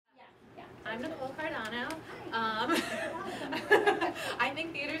I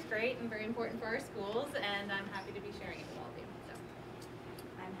think theater is great and very important for our schools, and I'm happy to be sharing it with all of you. So.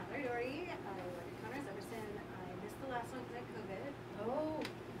 I'm Heather Doherty. I work at Conrad Everson. I missed the last one because of COVID. Oh.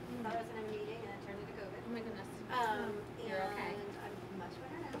 Thought I was going to have a meeting and it turned into COVID. Oh my goodness. You're okay. And I'm much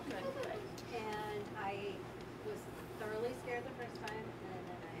better now. Good, good. And I was thoroughly scared the first time, and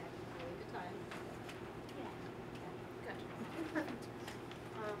then I had a really good time. Yeah. Good. Perfect.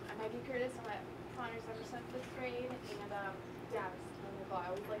 I'm Maggie Curtis. I'm at Connors Everson 5th grade, and yeah, I was telling Nicole, I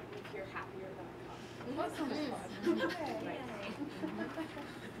always like to hear happier than I come. That's so much fun. Yay.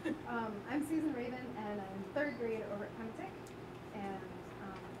 I'm Susan Raven, and I'm 3rd grade over at Pentic, and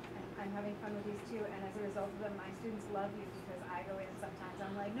I'm having fun with these two, and as a result of them, my students love you because I go in sometimes,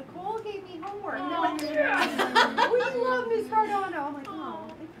 I'm like, Nicole gave me homework. Oh, We love Ms. Cardano. I'm like, oh,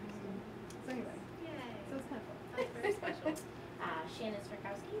 thank you. So anyway, Yay. so it's kind of fun. That's very special. Shannon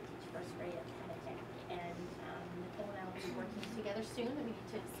Smirkowski, teach 1st grade at Pentic, and Nicole and I will be working together soon, and we need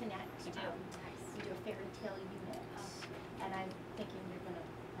to connect. We do a fairy tale unit, and I'm thinking you're going to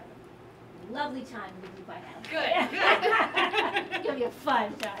have a lovely time with you by now. Good. It's going to be a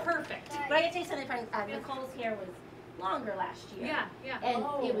fun time. Perfect. But I got to tell you something funny. Nicole's hair was longer last year. Yeah, yeah.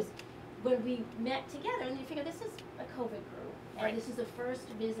 And it was when we met together, and you figure this is a COVID group, and Right. this is the first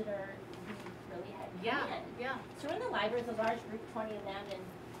visitor we really had come Yeah, in. yeah. So we're in the library, it's a large group, 20 of them, and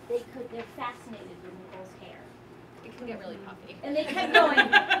they're fascinated with Nicole's hair. It can get really puffy. And they kept going,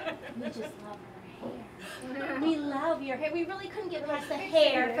 we just love her hair. We love your hair. We really couldn't get past the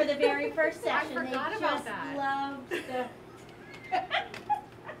hair for the very first session. forgot they about just that. loved the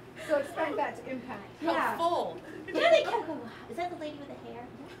So expect that to impact. How full. Yeah, they kept going, wow, is that the lady with the hair?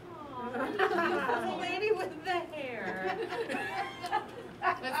 The lady with the hair.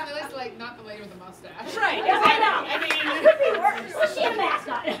 That's at least like not the lady with the mustache. Right. Yeah, I know. I mean, It could be worse. Was she a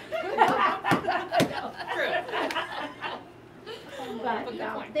mascot? True. But good no,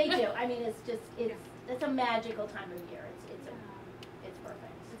 point. they do. I mean, it's just it's a magical time of year. It's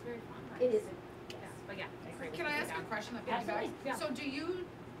perfect. It's very fun. It is. But yeah, I agree with Can you. I ask a question that piggybacks? Absolutely, yeah. So do you,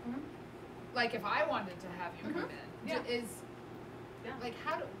 Mhm. like if I wanted to have you come in, Yeah. Yeah. like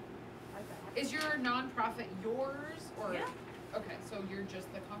how do, is your nonprofit yours or? Yeah. Okay, so you're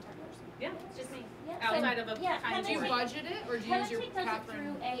just the contact person. Yeah, it's just me. Yeah, Outside of a yeah, tiny Do you Pentic- board. budget it or do you use your Pentic does it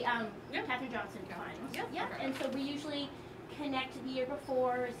Catherine? through a Yeah. Catherine Johnson Catherine fund. Johnson. Yeah, Okay. and so we usually connect the year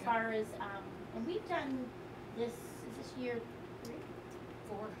before as Yeah. far as and we've done this. Is this year 3?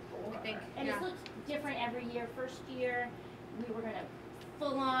 4, I think. And Yeah. it's looked different every year. First year, we were gonna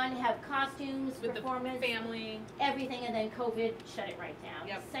full on have costumes, With the performance, family. everything, and then COVID shut it right down.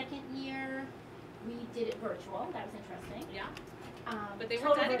 Yep. Second year, we did it virtual. That was interesting. Yeah. But they were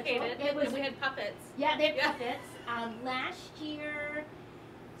Total virtual. dedicated. It was and we had puppets. yeah, they had Yeah. puppets. Last year,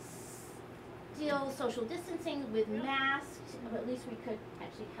 still social distancing with Yeah. masks, but at least we could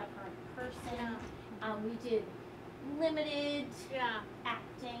actually have her in person. We did limited Yeah.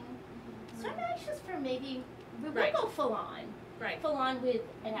 acting. So I'm anxious for maybe we will Right. go full on. Right. Full on with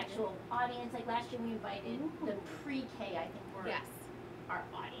an actual audience. Like last year we invited the pre-K, I think were Yes. our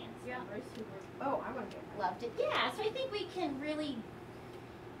audience Yeah. members who were, Oh, I want to get that. loved it. Yeah, so I think we can really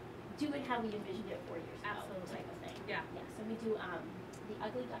do it how we envisioned it 4 years ago. Absolutely. Type of thing. Yeah. Yeah, so we do the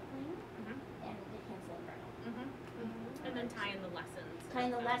Ugly Duckling Mhm. and the Hansel and Gretel. Mhm. And then tie in the lessons.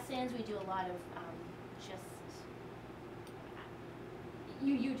 Kind of lessons, we do a lot of just,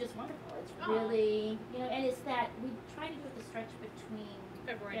 you just wonderful. It's Aw. really, and it's that, we try to do it the stretch between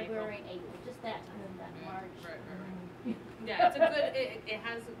February and February and April, just that time, that Yeah, March. right. Yeah, it's a good. It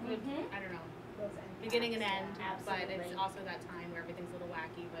has a good. Mhm. I don't know. Those end Beginning and caps, end, yeah. but it's Absolutely. also that time where everything's a little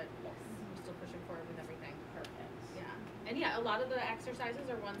wacky, but Yes, we're still pushing forward with everything. perfect. Yeah, and yeah, a lot of the exercises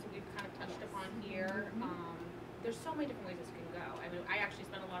are ones that we've kind of touched Yes. upon here. Mhm. There's so many different ways this can go. I mean, I actually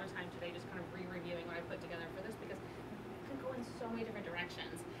spent a lot of time today just kind of re-reviewing what I put together for this because it can go in so many different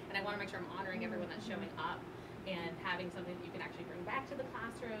directions, and I want to make sure I'm honoring everyone that's showing up and having something that you can actually bring back to the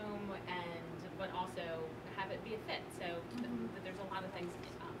classroom, but also have it be a fit. So there's a lot of things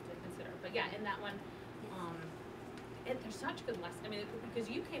to consider. But yeah, in that one. There's such good lessons. I mean, because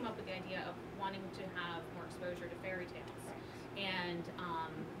you came up with the idea of wanting to have more exposure to fairy tales, and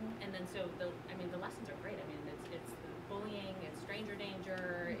then so the lessons are great. I mean, it's the bullying, it's stranger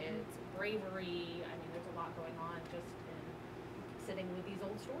danger, it's bravery. I mean, there's a lot going on just in sitting with these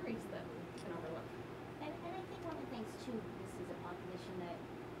old stories that we can overlook. And I think one of the things too, this is a population that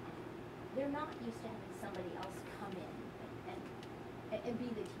they're not used to having somebody else come in and be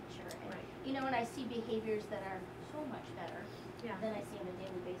the teacher. And, Right. and I see behaviors that are so much better Yeah. than I see on a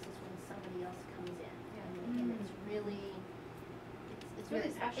daily basis when somebody else comes in. Yeah. And it's really, it's It's really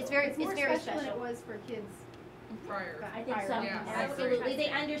very, special. it's very, It's more it's very special than special. it was for kids prior. But I think Prior. so, Yeah, I agree. absolutely, they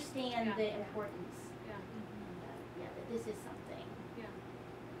understand Yeah. the importance, Yeah. yeah, that this is something. Yeah.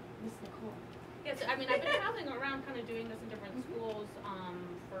 Miss Nicole. Yeah, so, I mean, I've been traveling around kind of doing this in different schools,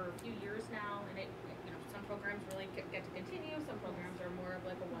 for a few years now, and some programs really get to continue, some programs are more of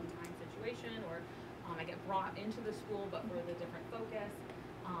like a one-time situation, or, I get brought into the school, but for the different focus.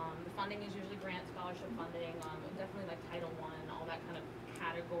 The funding is usually grant scholarship funding, definitely like Title I, all that kind of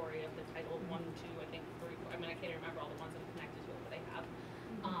category of the Title I, II, I think, 3, 4, I mean, I can't even remember all the ones that are connected to it, but they have.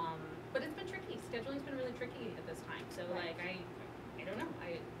 But it's been tricky, scheduling's been really tricky at this time, so like, I don't know,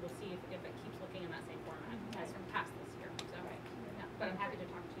 we'll see if it keeps looking in that same format as from past this year, so, yeah, but I'm happy to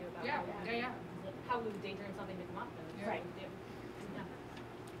talk to you about Yeah, how how we would daydream something to come up and Yeah. what we do.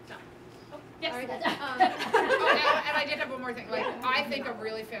 Yeah. So, yes. And I did have one more thing, like, I think a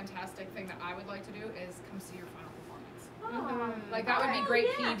really fantastic thing that I would like to do is come see your final performance. Like, that would be great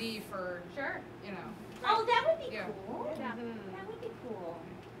yes. PD for, Sure. you know. Oh, that would be Yeah. cool. Yeah. That would be cool.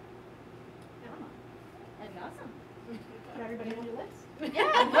 That'd be awesome. Put everybody on your list.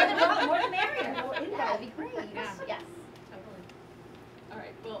 Yeah, more the merrier. That'd be great. Yeah. Yes. Totally. All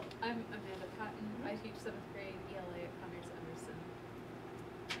right, well, I'm Amanda Patton. I teach 7th grade ELA at Connors Emerson.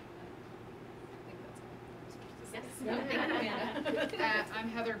 I think that's all I'm supposed to say. Yes. Yeah, thank you, Amanda. I'm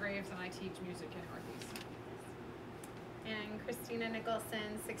Heather Graves and I teach music in Northeast. And Christina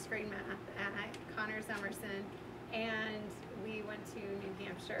Nicholson, 6th grade math at Connors Emerson. And we went to New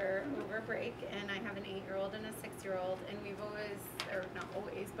Hampshire over break, and I have an 8-year-old and a 6-year-old, and we've always, or not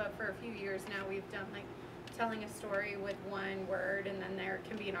always, but for a few years now, we've done like telling a story with one word, and then there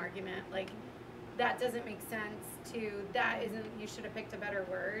can be an argument, like, that doesn't make sense to, that isn't, you should have picked a better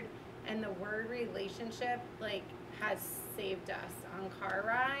word. And the word relationship, like, has saved us on car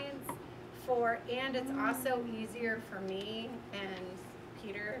rides and it's also easier for me and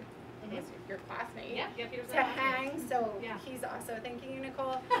Peter, who's your classmate, Yeah, Peter's to hang, so Yeah. he's also thanking you,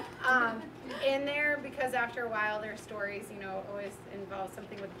 Nicole, in there, because after a while their stories, always involve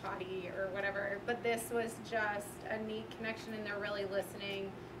something with potty or whatever, but this was just a neat connection and they're really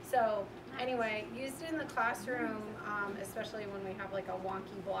listening. So anyway, used it in the classroom, especially when we have like a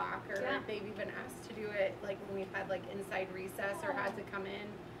wonky block, or Yeah. they've even asked to do it like when we've had like inside recess or had to come in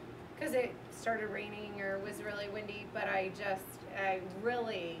because it started raining or was really windy, but I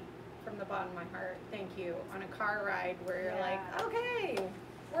really, from the bottom of my heart, thank you on a car ride where you're like, okay,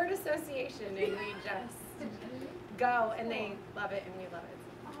 word association, and we just go, and they love it and we love it.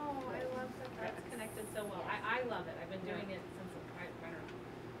 Oh, I love that that's connected so well. I love it. I've been doing it since, I don't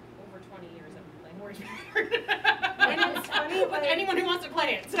know, over 20 years. I'm playing Mortgage And it's funny, with like, anyone who wants to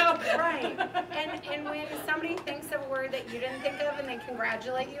play it, so. right, and when somebody thinks of a word that you didn't think of and they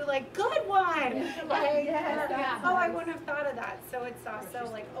congratulate you, like, good one, like, Yes, oh, I wouldn't have thought of that, so it's also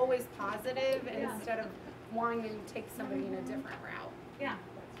like always positive instead of wanting to take somebody in a different route. Yeah.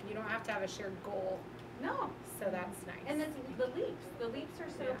 You don't have to have a shared goal, No. so that's nice. And it's the leaps are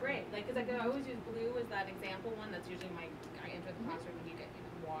so great. Like, cause I always use blue as that example one. That's usually I enter the classroom and you get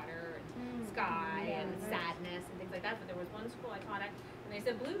water and sky and sadness and things like that. But there was one school I taught at and they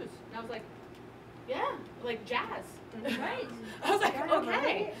said blues. And I was like, yeah, like jazz. Right. I was like, Yeah,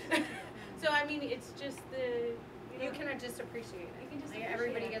 okay. So I mean, it's just You can just appreciate it. You can just Like, appreciate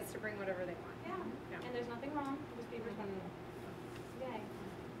everybody it. gets to bring whatever they want. Yeah. And there's nothing wrong. Just be respectful. Yay.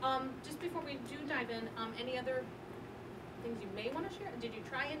 Just before we do dive in, any other things you may want to share? Did you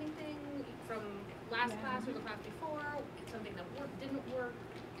try anything from last class or the class before? Something that didn't work?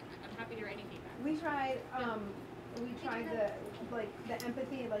 I'm happy to hear any feedback. We tried the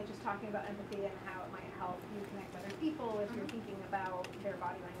empathy, like just talking about empathy and how it might help you connect with other people if you're thinking about their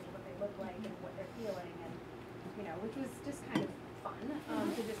body language, what they look like and what they're feeling, and which was just kind of fun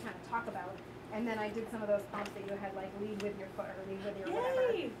to just kind of talk about. And then I did some of those prompts that you had, like lead with your foot or lead with your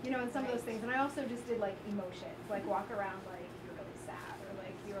whatever, and some of those things. And I also just did like emotions, like walk around like you're really sad or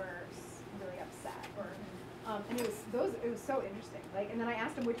like you're really upset, or and it was so interesting. Like, and then I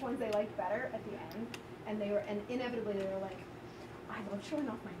asked them which ones they liked better at the end, and inevitably they were like, I love showing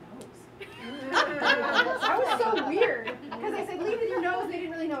off my nose. That was so weird because I said lead with your nose. They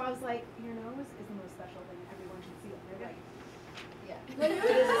didn't really know. I was like, your nose is the most special thing. Everyone should see it. They're like, like, it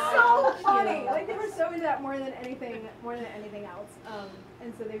was just so funny. Like, they were so into that more than anything else.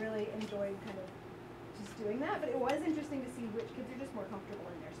 And so they really enjoyed kind of just doing that. But it was interesting to see which kids are just more comfortable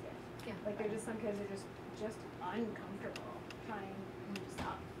in their skin. Yeah. Like, there's just some kids that are just uncomfortable trying new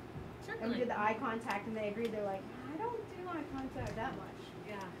stuff. And we Certainly. did the eye contact, and they agreed. They're like, I don't do eye contact that much.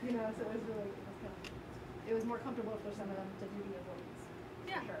 Yeah. So it was more comfortable for some of them to do the avoidance.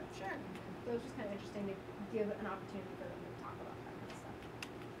 Yeah. Sure. Sure. So it was just kind of interesting to give an opportunity for them to talk about that kind of stuff.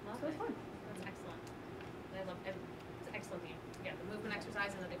 Love So it was fun. That's excellent. I love, it's excellent. Yeah, the movement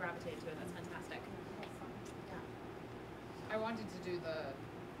exercise and that they gravitate to it, that's fantastic. I wanted to do the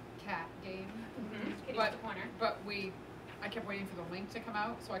cat game, Kitty But- Wants a Corner. but I kept waiting for the link to come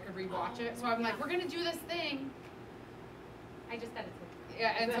out so I could rewatch it. So I'm like, we're gonna do this thing. I just edited.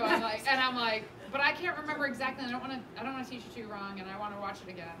 Yeah, and so I'm like, but I can't remember exactly. I don't wanna teach it to you wrong, and I wanna watch it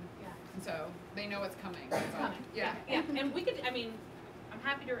again. Yeah. And so they know it's coming. It's So, coming. Yeah. Yeah, and we could, I mean, I'm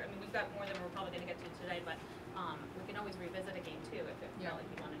happy to, I mean, we've got more than we're probably gonna get to today, but, we can always revisit a game too, if it felt like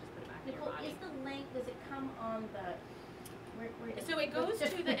you wanna just put it back in your Nicole, body. is the link, does it come on the, where So it goes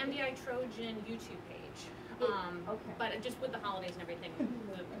to the MDI Trojan YouTube page, okay. but just with the holidays and everything,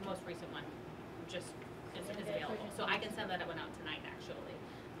 the most recent one just is available. So I can send that one out tonight, actually.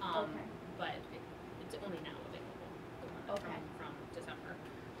 Okay. But it's only now available, the one that's Okay. from December.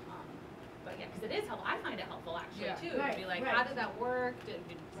 But yeah, because it is helpful, I find it helpful actually Yeah. too, to be like, Right, how right. did that work?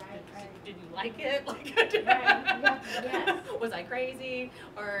 Right. Did you like it? Like, Yes. was I crazy?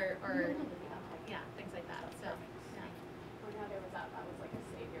 Or, Okay. yeah, things like that, so, yeah. When there was that was like a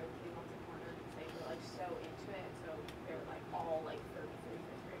savior of Kitty Wants a Corner, because they were like so into it, so they were like all like 33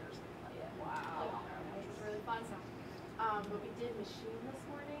 fifth graders and like, Wow. which was really fun. But we did machine this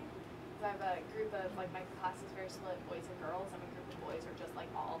morning, because I have a group of, like, my class is very split, boys and girls, and a group of boys are just like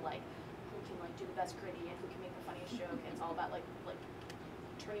all like, who can like do the best gritty and who can make the funniest joke, and it's all about like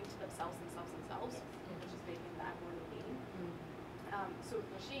turning to themselves, which is big in that morning meeting. So with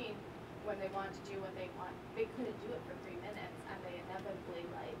machine, when they wanted to do what they want, they couldn't do it for 3 minutes, and they inevitably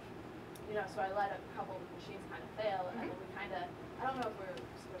like, so I let a couple of machines kind of fail, and then we kind of, I don't know if we're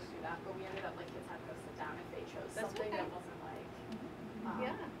supposed to do that, but we ended up like kids had to go sit down if they chose That's something okay. that wasn't like,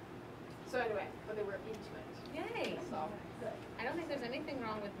 Yeah, so anyway, but they were into it. yay. So, I don't think there's anything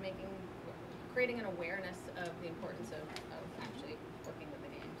wrong with creating an awareness of the importance of actually working with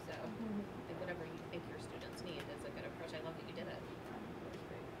the game, so I think whatever you think your students need is a good approach. I love that you did it.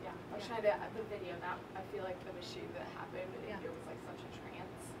 yeah, I was trying to, the video, now I feel like the machine that happened, Yeah. it was like such a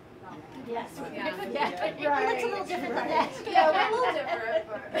trance. Not Yes. Yeah. It looks a little different than that. Yeah, they're a little different,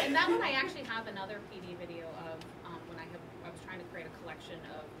 but. And that one, I actually have another PD video of, when I was trying to create a collection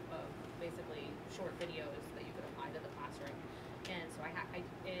of basically short videos that you could apply to the classroom. And so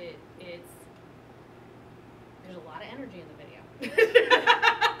there's a lot of energy in the video.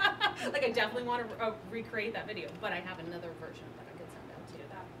 Like, I definitely want to recreate that video, but I have another version that I could send out to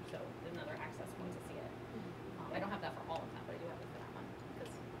that, so another access point to see it. I don't have that for all of them, but I do have it for that one,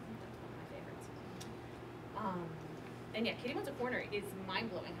 because that's one of my favorites. And yeah, Kitty Wants a Corner is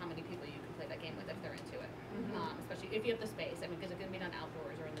mind-blowing how many people you can play that game with if they're into it. Especially if you have the space, I mean, because it can be done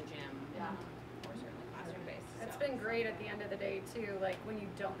outdoors or in the gym, or certainly classroom-based. It's so. been great at the end of the day too, like when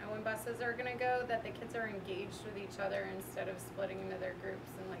you don't know when buses are gonna go, that the kids are engaged with each other instead of splitting into their groups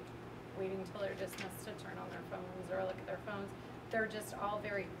and like waiting till they're dismissed to turn on their phones or look at their phones. They're just all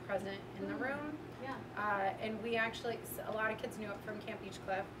very present in the room. Yeah. And we actually, a lot of kids knew it from Camp Beach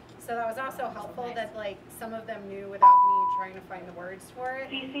Cliff. So that was also helpful nice. that like some of them knew without me trying to find the words for it.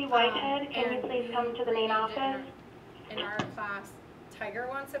 CC Whitehead, can you and please come to the main renamed it office? In our class, Tiger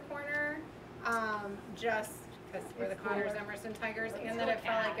Wants a Corner, just because we're the Connors Emerson Tigers, and that it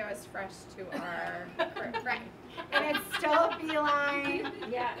felt like it was fresh to our group, right? And it's still a feline.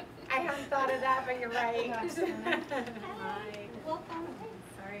 Yeah. I hadn't thought of that, but you're right. Hi. Welcome.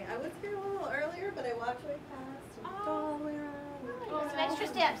 Sorry, I was here a little earlier, but I walked right past and walked all the way around. Some extra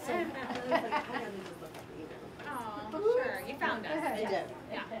steps. I was like, I gotta just look up the email. Oh, sure, you found us. I did.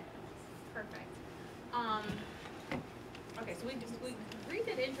 Yeah, perfect. Okay, so we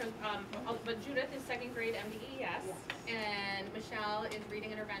redid intros, but Judith is second grade MDES, Yes. and Michelle is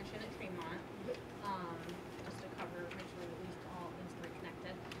reading intervention at Tremont. Just to cover, make sure at least all things three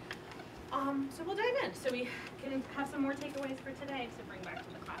connected. So we'll dive in, so we can have some more takeaways for today to bring back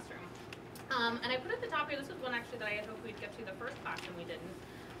to the classroom. And I put at the top here, this was one actually that I had hoped we'd get to the first class and we didn't.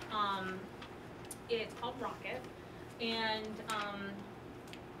 It's called Rocket, and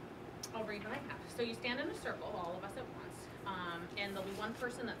I'll read what I have. So you stand in a circle, all of us at once, and there'll be one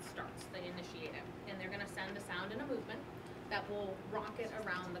person that starts, they initiate it, and they're gonna send a sound and a movement that will rocket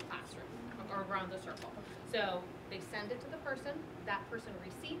around the classroom, or around the circle. So they send it to the person, that person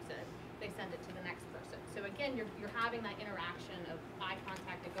receives it, they send it to the next person. So again, you're having that interaction of eye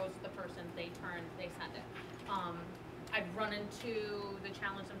contact, it goes to the person, they turn, they send it. I've run into the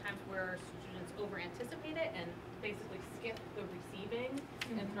challenge sometimes where students over-anticipate it and basically skip the receiving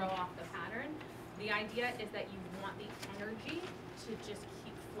and throw off the pattern. The idea is that you want the energy to just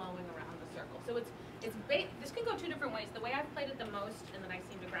keep flowing around the circle. So this can go two different ways. The way I've played it the most and that I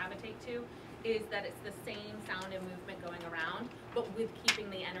seem to gravitate to is that it's the same sound and movement going around, but with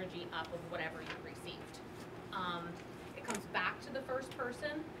keeping the energy up of whatever you received. It comes back to the first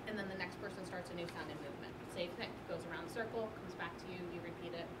person, and then the next person starts a new sound and movement. Same thing, goes around the circle, comes back to you, you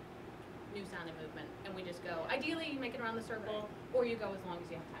repeat it, new sound and movement, and we just go. Ideally, you make it around the circle, or you go as long as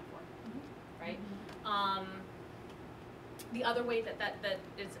you have time for it, right? The other way that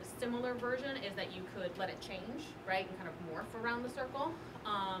is a similar version is that you could let it change, right, and kind of morph around the circle.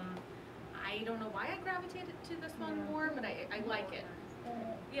 I don't know why I gravitated to this one more, but I like it.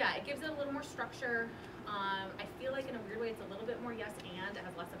 Yeah, it gives it a little more structure. I feel like in a weird way it's a little bit more yes and. It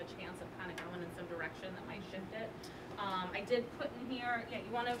has less of a chance of kind of going in some direction that might shift it. I did put in here, yeah,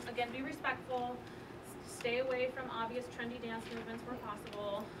 you want to, again, be respectful. Stay away from obvious trendy dance movements where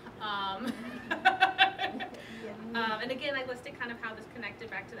possible. And again, I listed kind of how this connected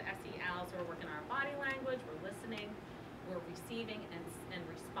back to the SEL. So we're working on our body language, we're listening, we're receiving and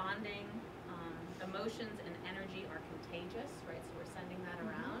responding. Emotions and energy are contagious, right? So we're sending that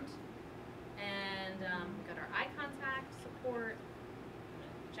around. And we've got our eye contact, support,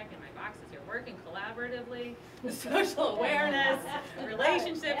 checking my boxes here, working collaboratively, social awareness,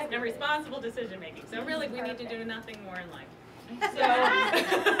 relationships, and responsible decision making. So really, we need to do nothing more in life. So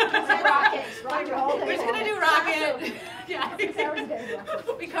we're just gonna do rocket. Yeah,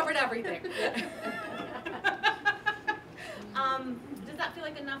 we covered everything. Does that feel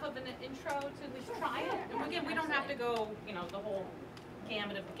like enough of an intro to at least try it? And again, we don't have to go, you know, the whole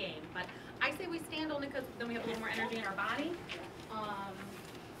gamut of the game, but I say we stand only because then we have a little more energy in our body.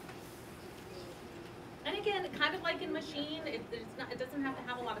 And again, kind of like in machine, it doesn't have to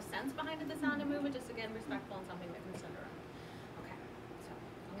have a lot of sense behind it, the sound and movement, just again, respectful and something that can send around. Okay, so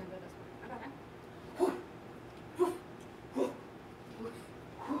I'm gonna go this way. Okay.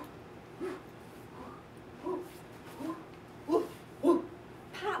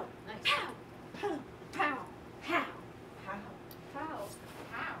 Pow! Nice. Pow! Pow! Pow! Pow!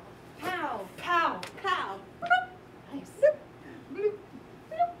 Pow! Pow! Pow! Pow! Nice. Bloop.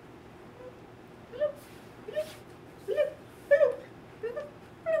 Bloop. Bloop. Bloop. Bloop. Bloop. Bloop.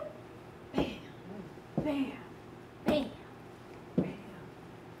 Bloop. Bam. Bam. Bam. Bam.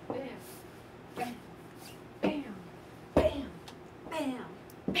 Bam. Bam. Bam. Bam. Bam.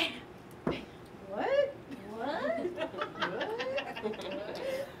 Bam. Bam. What?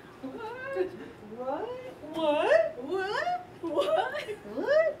 What? What? What? What? What?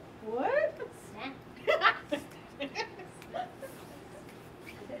 What? What? Snap.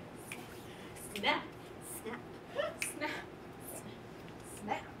 Snap. Snap. Snap.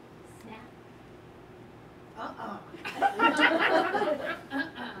 Snap. Snap. Uh-uh.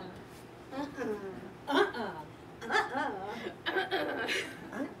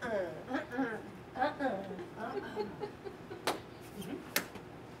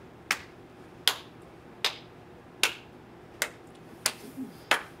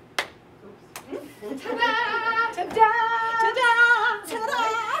 Ta-da! Ta-da! Ta-da! Ta-da!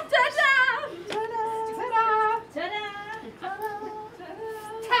 Ta-da! Ta-da!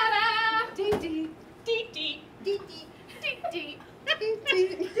 Ta-da! Dee-dee. Dee-dee. Dee-dee. Dee-dee.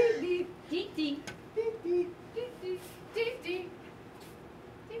 Dee-dee. Dee-dee. Dee-dee. Dee-dee.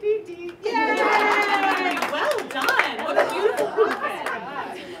 Dee-dee. Yay! Well done. What a beautiful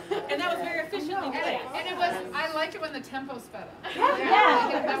movement. And that was very efficiently played. And it was, I liked it when the tempo sped up.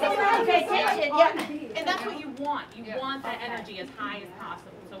 Yeah. That was Everybody pay attention, yeah. And that's what you want. You Yeah. want that energy as high as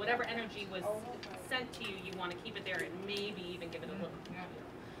possible. So whatever energy was sent to you, you want to keep it there and maybe even give it a little Yeah.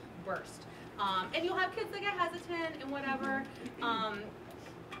 burst. And you'll have kids that get hesitant and whatever.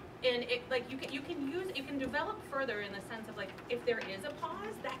 And it like you can develop further in the sense of like if there is a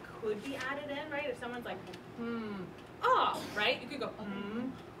pause that could be added in, right? If someone's like, right? You could go,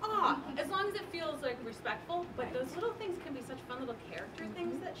 as long as it feels like respectful. But those little things can be such fun little character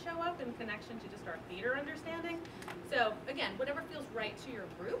things that show up in connection to just our theater understanding. So again, whatever feels right to your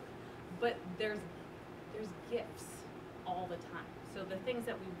group, but there's gifts all the time. So the things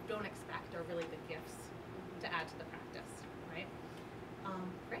that we don't expect are really the gifts to add to the practice, right?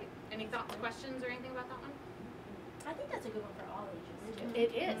 Great. Any thoughts, questions, or anything about that one? I think that's a good one for all ages too.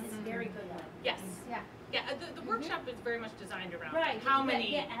 It is. It's a very good one. Yes. Yeah. Yeah, the workshop is very much designed around Right. how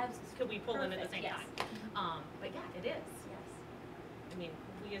many abs- could we pull in at the same perfect, time. But yeah, it is. Yes. I mean,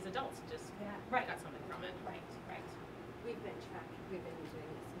 we as adults just Right. got something from it. Right. Right. We've been doing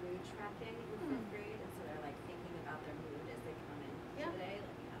this mood tracking in fifth grade, and so they're like thinking about their mood as they come in Yeah. today.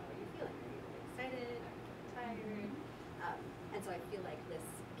 Like, how are you feeling? Are you really excited? Are you tired? And so I feel like this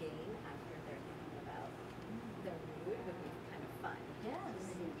game, after they're thinking about their mood, would be kind of fun. Yes.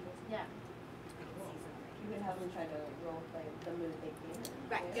 Yeah. I can see some of my You could have them try to role play the mood they came in.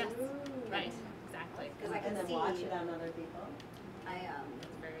 Right. Yes. Right. Exactly. Because I can And then see. watch it on other people. I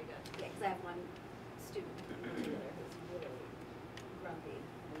That's very good. yeah, because I have one student who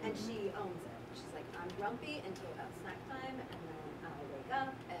And she owns it. She's like, I'm grumpy until about snack time, and then I wake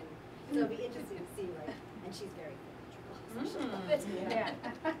up, and so it'll be interesting to see, like, and she's very theatrical, so she'll love it. Yeah.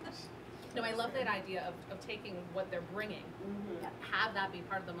 No, I love that idea of taking what they're bringing, Mhm. have that be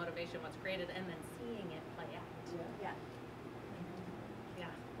part of the motivation, what's created, and then seeing it play out. Yeah. Yeah.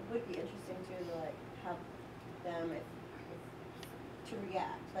 It would be interesting too to like have them to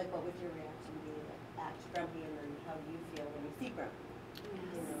react. Like, what would your reaction be? Like, act grumpy, and then how do you feel when you see grumpy? You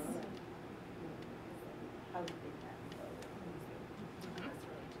know, like, how do they react? That's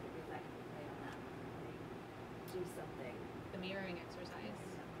really true, exactly, right on that. Like, do something. The mirroring exercise.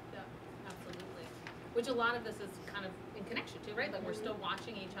 Yeah, absolutely. Which a lot of this is kind of in connection to, right? Like we're still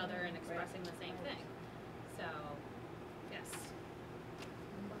watching each other and expressing the same thing. So, yes.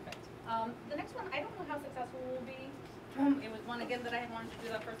 Perfect. The next one, I don't know how successful it will be. It was one again that I had wanted to do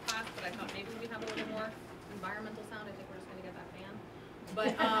that first class, but I thought maybe we have a little more environmental sound. I think we're just gonna get that fan.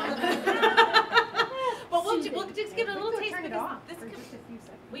 But but we'll just give it a little taste Turn it because off this for could, just a few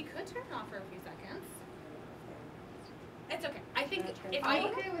seconds. we could turn it off for a few seconds. It's okay. I think if I'm I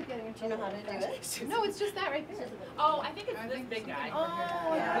okay with getting in Do you know trouble. how to do it? No, it's just that right there. oh, I think it's I this think big guy.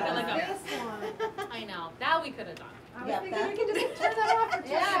 Oh, Yeah. We got like a- this one. I know that we could have done. I was Yeah, thinking that- we could just turn that off for 2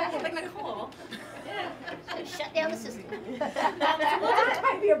 seconds. Like Nicole. Shut down the system. That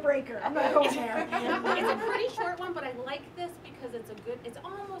might be a breaker. I'm not going there. It's a pretty short one, but I like this because it's a good.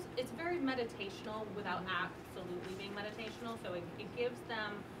 It's very meditational without absolutely being meditational. So it gives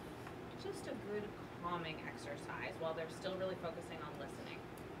them just a good calming exercise while they're still really focusing on listening.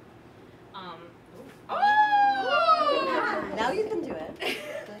 Now you can do it. Do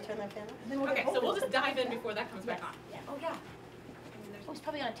I turn that fan off? Okay, so we'll just dive in before that comes back on. Yeah. Oh yeah. I mean, there's Oh, it's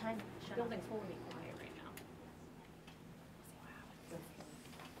probably on a time. Shut off. building's fully quiet right now.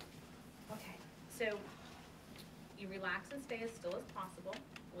 Okay, so you relax and stay as still as possible,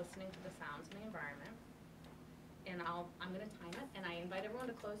 listening to the sounds in the environment. And I'm gonna time it, and I invite everyone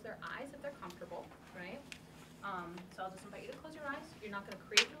to close their eyes if they're comfortable, right? So I'll just invite you to close your eyes. You're not gonna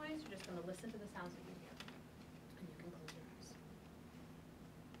create noise, you're just gonna listen to the sounds that you hear. And you can close your eyes.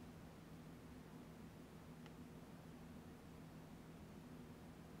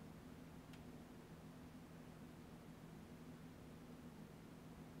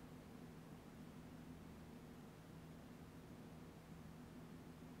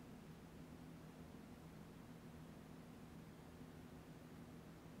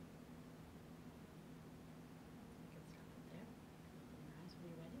 You can stop it there. Open your eyes when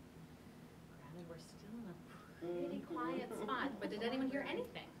you're ready. Granted, we're still in a pretty quiet spot, but did anyone hear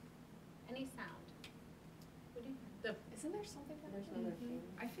anything? Any sound? What do you hear? Isn't there something that? There's another fan.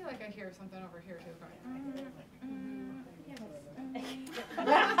 I feel like I hear something over here too.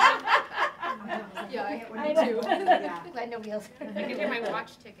 Yeah, I know. Yeah. Glad nobody else. I can hear my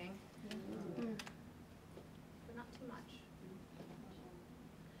watch ticking, but not too much. I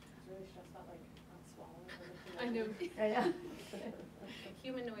was really stressed about like not swallowing. I know. I know.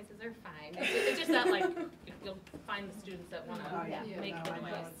 Human noises are fine. It's just that like you'll find the students that want Oh, to yeah. make No, the I know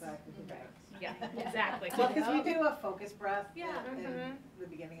noise. exactly. Yeah, exactly. Well, because we do a focus breath Yeah. in the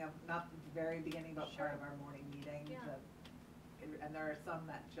beginning of, not the very beginning, but part of our morning meeting. Yeah. And there are some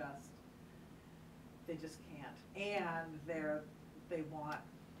that just, they just can't. And they want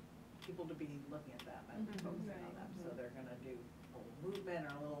people to be looking at them and focusing on them. So they're gonna do a little movement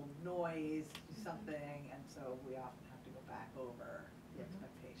or a little noise, do something, and so we often have to go back over the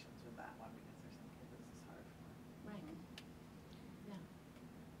expectations with that one because there's some kids this is hard for. Right. Yeah.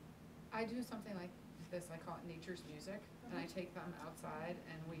 I do something like this, I call it nature's music, and I take them outside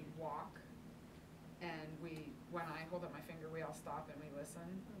and we walk, and when I hold up my finger, we all stop and we listen,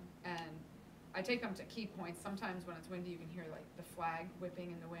 and I take them to key points. Sometimes when it's windy, you can hear like the flag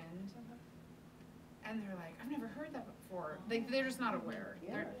whipping in the wind, and they're like, I've never heard that before. They're just not aware.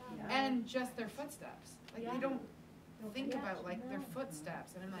 And just their footsteps, like they don't think about like their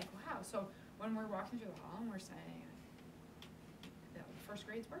footsteps, and I'm like, wow. So when we're walking through the hall and we're saying, first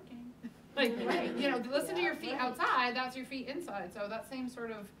grade's working. Like, you know, listen to your feet outside, that's your feet inside. So that same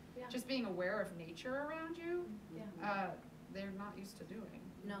sort of just being aware of nature around you, they're not used to doing.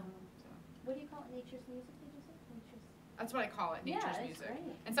 No. So What do you call it? Nature's music, did you say? Nature's. that's what I call it, nature's Yeah, it's music.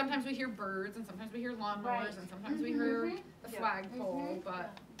 great. And sometimes we hear birds, and sometimes we hear lawnmowers, Right. and sometimes we hear the flagpole,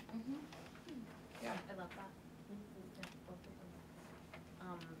 but yeah. I love that. Yeah, both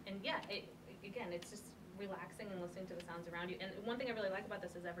of them. And yeah, again, it's just relaxing and listening to the sounds around you. And one thing I really like about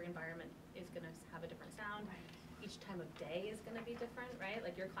this is every environment is gonna have a different sound. Each time of day is gonna be different, right?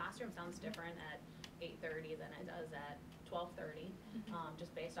 Like your classroom sounds different at 8:30 than it does at 12:30,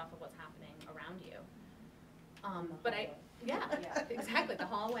 just based off of what's happening around you. But Yeah, exactly, the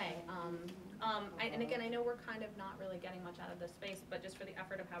hallway. And again, I know we're kind of not really getting much out of this space, but just for the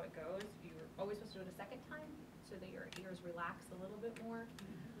effort of how it goes, you're always supposed to do it a second time so that your ears relax a little bit more.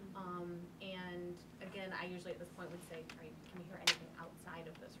 And again, I usually at this point would say, can we hear anything outside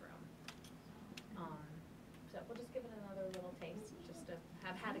of this room? So we'll just give it another little taste, just to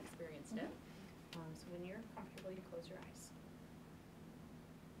have had experienced it. So when you're comfortable, you close your eyes.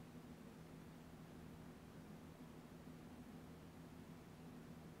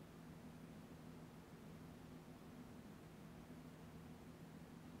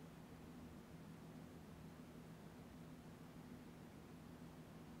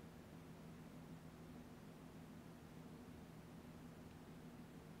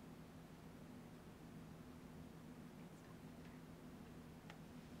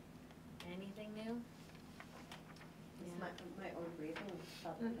 Anything new? It's my own breathing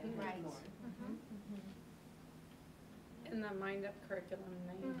felt like I heard Right. more. In the Mind Up curriculum,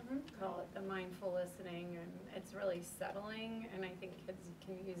 they call it the mindful listening, and it's really settling, and I think kids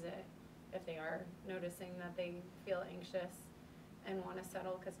can use it if they are noticing that they feel anxious and want to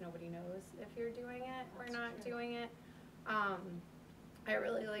settle, because nobody knows if you're doing it or not doing it. I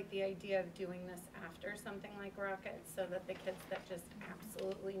really like the idea of doing this after something like Rocket, so that the kids that just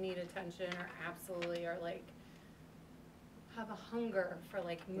absolutely need attention or absolutely are like, have a hunger for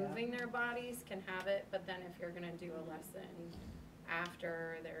like moving their bodies can have it, but then if you're gonna do a lesson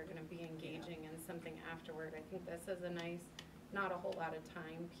after, they're gonna be engaging in something afterward. I think this is a nice, not a whole lot of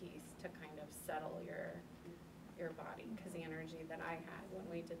time piece to kind of settle your body, because the energy that I had when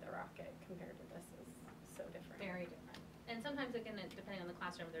we did the Rocket compared to this is so different. Very different. And sometimes, again, depending on the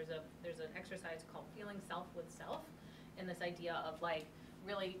classroom, there's an exercise called feeling self with self, and this idea of like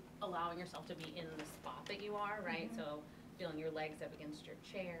really allowing yourself to be in the spot that you are, right? So feeling your legs up against your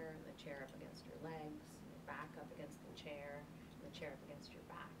chair, the chair up against your legs, your back up against the chair up against your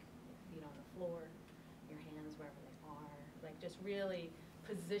back, your feet on the floor, your hands wherever they are. Like just really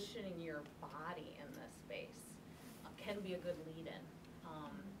positioning your body in this space can be a good lead-in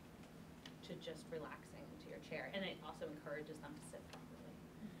to just relaxing into your chair. And it also encourages them to sit properly,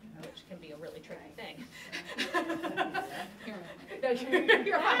 which can be a really tricky thing. No,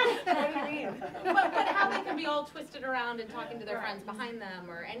 you're fine. What do you mean? But how they can be all twisted around and talking to their friends behind them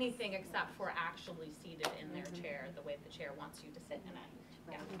or anything except for actually seated in their chair the way the chair wants you to sit in it.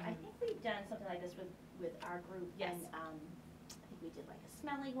 Right. I think we've done something like this with our group. Yes. And I think we did like a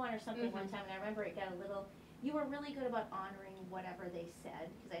smelly one or something one time, and I remember it got a little, you were really good about honoring whatever they said,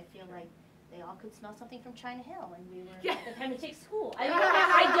 because I feel like they all could smell something from China Hill, and we were at the Penn-Tech school. I don't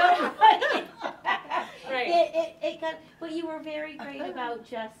Right. It got, but you were very great about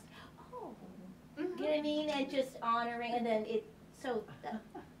just, you know what I mean, and just honoring, and then so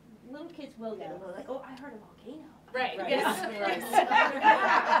little kids will get a little like, oh, I heard a volcano. Right, yes.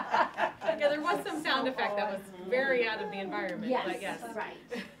 Yeah, there was some sound effect that was very out of the environment, but yes. Right.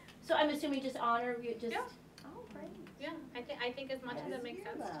 So I'm assuming just honor, you just, oh, great. Yeah, I think as much as it makes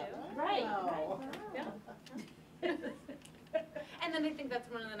sense too. Right, Yeah. And then I think that's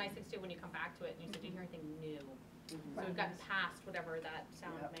one of the nice things too, when you come back to it and you said, do you hear anything new? So we've gotten past whatever that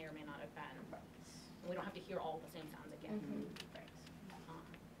sound may or may not have been. We don't have to hear all the same sounds again.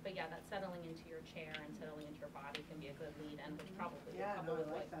 But yeah, that settling into your chair and settling into your body can be a good lead-in, which probably will couple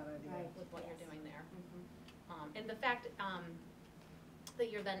with what you're doing there. And the fact that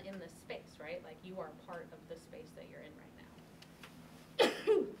you're then in this space, right? Like you are part of the space that you're in right now.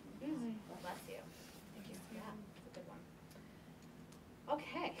 Bless you. Thank you. Yeah, it's a good one.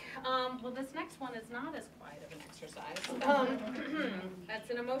 Okay. Well, this next one is not as quiet of an exercise. That's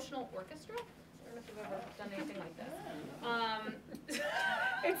an emotional orchestra. I don't know if you've ever done anything like this.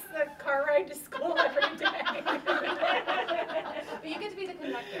 It's the car ride to school every day. But you get to be the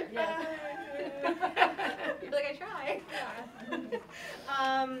conductor. You're like, I try.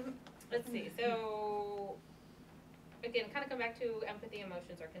 Let's see. So, again, kind of come back to empathy.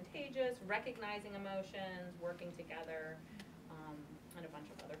 Emotions are contagious. Recognizing emotions, working together, and a bunch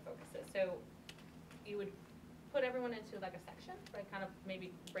of other focuses. So, you would put everyone into like a section, right? Kind of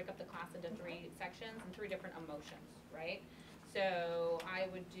maybe break up the class into 3 sections and 3 different emotions, right? So I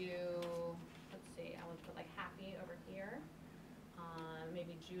would do, let's see, I would put like happy over here.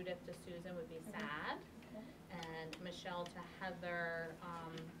 Maybe Judith to Susan would be sad. And Michelle to Heather,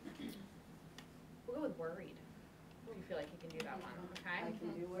 we'll go with worried. If you feel like you can do that one, okay? I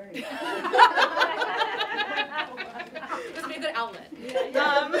can do worried. This would be a good outlet.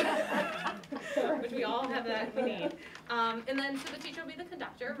 Which we all have that we need. And then, so the teacher will be the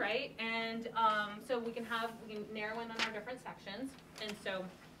conductor, right? And so we can narrow in on our different sections. And so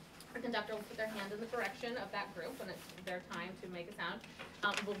The conductor will put their hand in the direction of that group when it's their time to make a sound.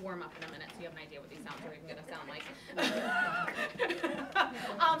 We'll warm up in a minute so you have an idea what these sounds are even gonna sound like.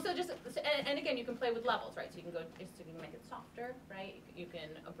 And again, you can play with levels, right? So you can make it softer, right? You can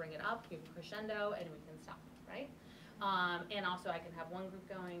bring it up, you can crescendo, and we can stop, right? And also I can have one group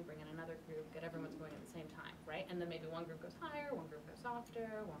going, bring in another group, get everyone's going at the same time, right? And then maybe one group goes higher, one group goes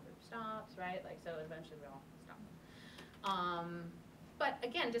softer, one group stops, right? Like, so eventually we all stop. But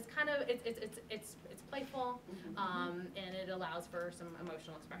again, just kind of, it's playful, and it allows for some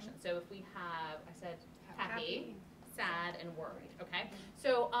emotional expression. So if we have, I said happy, sad, and worried, okay?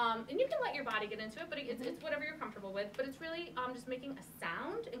 So, and you can let your body get into it, but it's whatever you're comfortable with, but it's really just making a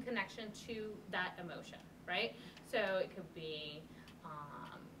sound in connection to that emotion, right? So it could be,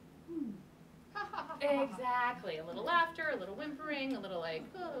 exactly, a little laughter, a little whimpering, a little like,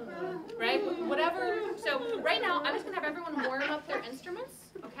 right? Whatever. So right now, I'm just gonna have everyone warm up their instruments,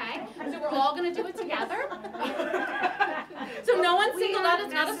 okay? So we're all gonna do it together. So no one's singled out,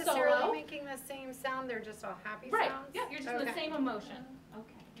 it's not a solo. Making the same sound, they're just all happy Right, sounds? yeah, you're just in the same emotion.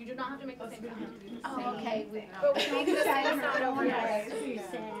 Okay. You do not have to make the same sound. Oh, okay. But we make the same sound over Yes. here.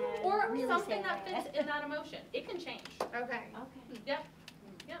 Or Really something sad. that fits in that emotion. It can change. Okay. Yep,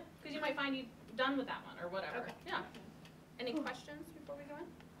 yep, because you might find you're done with that one or whatever. Okay. Yeah. Any questions before we go in?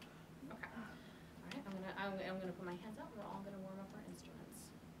 Okay. All right, I'm gonna put my hands up. We're all gonna warm up our instruments.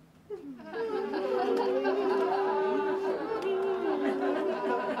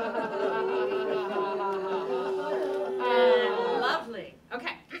 Lovely.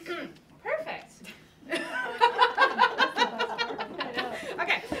 Okay. Perfect.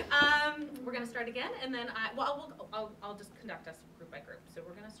 Okay. We're gonna start again, and then I'll just conduct us group by group. So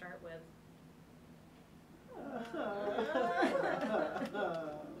we're gonna start with.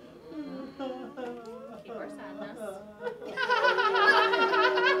 Keep our sadness.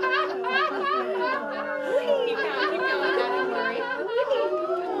 Keep going, don't worry.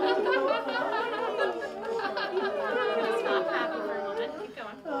 Gonna stop happy for a moment. Keep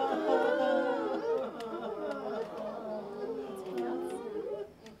going.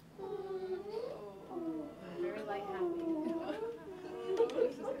 Very light happy.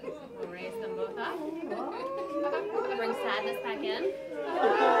 We'll raise them both up. Bring sadness back in.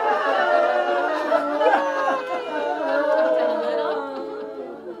 Down a little.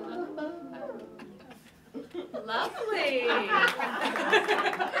 Lovely.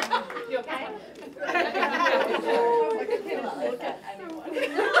 You okay?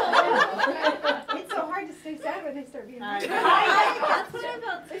 It's so hard to stay sad when they start being. That's what I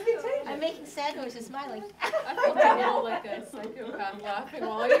felt. I'm making sad noises, smiling. I felt a little like a psychopath laughing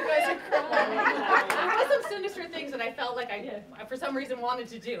while you guys are crying. There was some sinister things that I felt like I for some reason wanted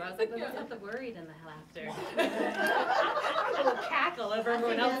to do. I was like, what's up the worried and the laughter? A little cackle over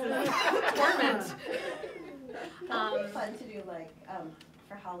everyone else's torment. That'd be fun to do like,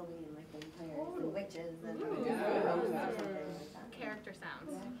 for Halloween, like vampires and witches and ghosts or something like that. Character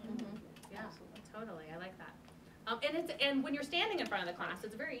sounds. Yeah, totally. I like that. And when you're standing in front of the class,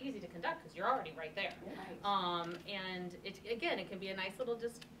 it's very easy to conduct because you're already right there. And it can be a nice little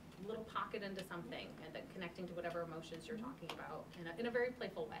little pocket into something and that connecting to whatever emotions you're talking about in a very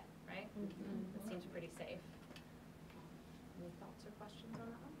playful way, right? It seems pretty safe. Any thoughts or questions on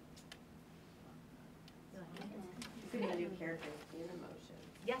that one? You could do characters and emotions.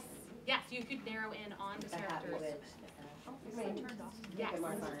 Yes, you could narrow in on the The happy characters. witch. Yes, Make it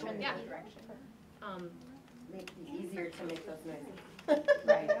more fun. yeah. Make it easier to make those noises.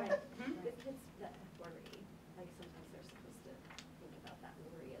 Right. With kids that worry, like sometimes they're supposed to think about that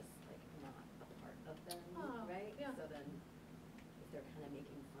worry as like not a part of them, Oh, right? yeah. So then if they're kind of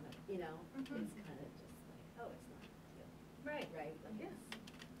making fun of, it's kind of just like, oh, it's not real, Right. right? Like Yeah.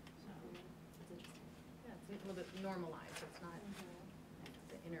 it's interesting. Yeah, it's a little bit normalized. It's not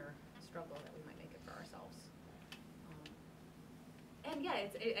the inner struggle that we might make it for ourselves. And yeah,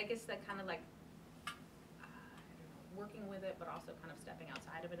 I guess that kind of like working with it, but also kind of stepping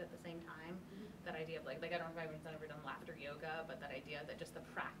outside of it at the same time. That idea of like I don't know if I've ever done laughter yoga, but that idea that just the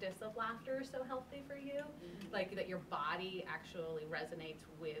practice of laughter is so healthy for you, like that your body actually resonates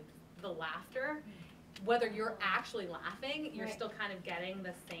with the laughter. Whether you're actually laughing, you're still kind of getting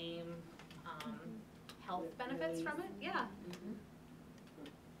the same health benefits from it. Yeah.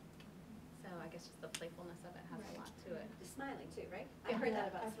 So I guess just the playfulness of it has a lot to it. Just smiling too, right? Yeah. I heard that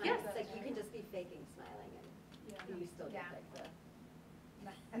about smiling. Yes. It's like you can just be faking smiling and you still get like the.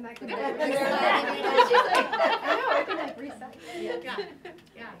 And that could Yeah. be. I know, it could like reset.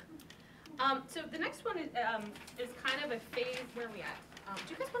 Yeah. So the next one is kind of a phase. Where are we at?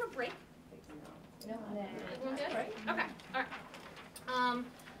 Do you guys want to break? No. Everyone good? Okay. All right.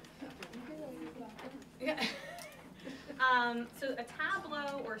 So a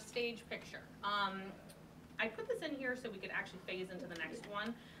tableau or stage picture. I put this in here so we could actually phase into the next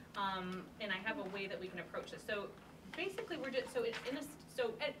one, and I have a way that we can approach this. So basically, we're just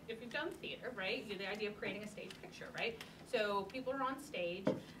if you've done theater, right? The idea of creating a stage picture, right? So people are on stage.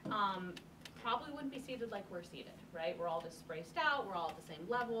 Probably wouldn't be seated like we're seated, right? We're all just spaced out. We're all at the same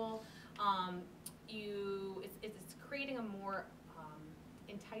level. It's creating a more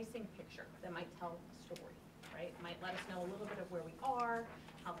enticing picture that might tell a story, right? Might let us know a little bit of where we are,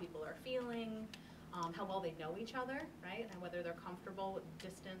 how people are feeling, how well they know each other, right? And whether they're comfortable with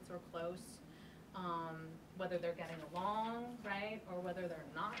distance or close, whether they're getting along, right? Or whether they're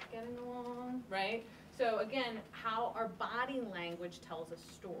not getting along, right? So again, how our body language tells a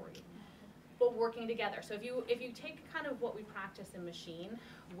story, but working together. So if you take kind of what we practice in Machine,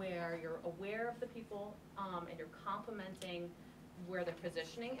 where you're aware of the people and you're complimenting where their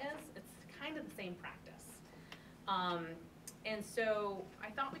positioning is, it's kind of the same practice. And so I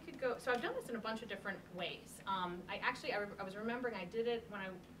thought we could go, so I've done this in a bunch of different ways. I was remembering I did it when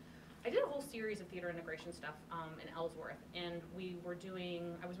I did a whole series of theater integration stuff in Ellsworth, and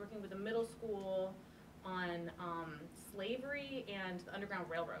I was working with a middle school on slavery and the Underground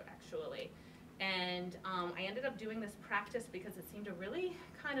Railroad, actually. And I ended up doing this practice because it seemed to really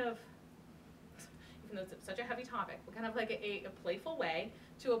kind of, even though it's such a heavy topic, but kind of like a playful way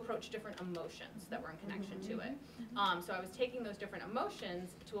to approach different emotions that were in connection to it. So I was taking those different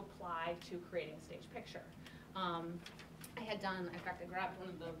emotions to apply to creating a stage picture. I had done, in fact, I grabbed one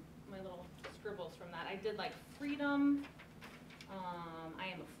of my little scribbles from that. I did like freedom, I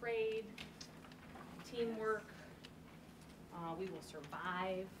am afraid, teamwork, we will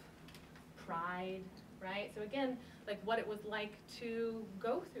survive, pride, right? So again, like what it was like to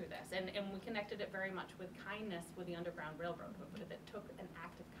go through this. And we connected it very much with kindness with the Underground Railroad. It took an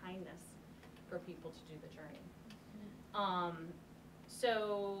act of kindness for people to do the journey.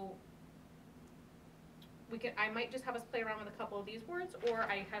 So I might just have us play around with a couple of these words, or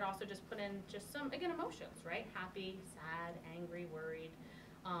I had also just put in just some, again, emotions, right? Happy, sad, angry, worried.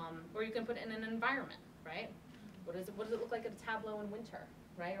 Or you can put it in an environment, right? What does it look like at a tableau in winter,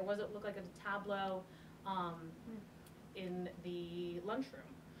 right? Or what does it look like at a tableau in the lunchroom,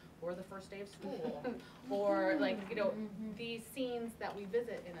 or the first day of school, or like, these scenes that we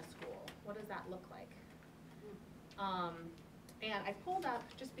visit in a school? What does that look like? And I pulled up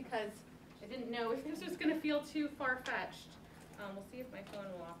just because I didn't know if this was going to feel too far-fetched. We'll see if my phone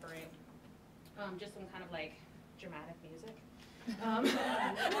will operate. Just some kind of like dramatic music.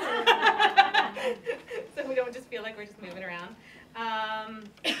 So we don't just feel like we're just moving around. See,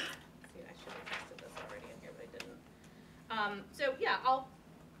 I should have tested this already in here, but I didn't. So yeah,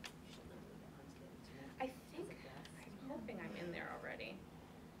 I think, I'm hoping I'm in there already.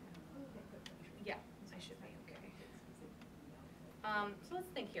 Yeah, I should be okay. So let's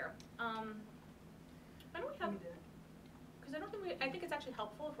think here. Why don't we have, because I think it's actually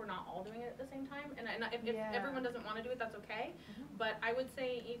helpful if we're not all doing it at the same time. And if everyone doesn't want to do it, that's okay. But I would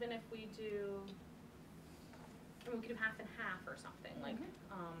say even if we do, we could do half and half or something, like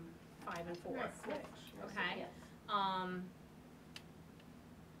 5 and 4. Okay.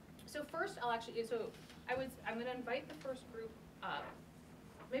 So first I'm going to invite the first group up.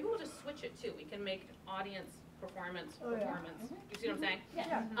 Maybe we'll just switch it too. We can make audience performance. You see what I'm saying?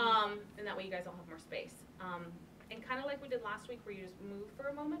 Yeah. And that way you guys all have more space. And kind of like we did last week, where you just move for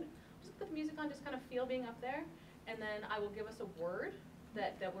a moment, just put the music on, just kind of feel being up there, and then I will give us a word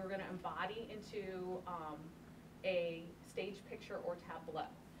that we're going to embody into a stage picture or tableau.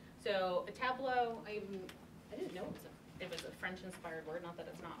 So a tableau, I didn't know it was a French-inspired word, not that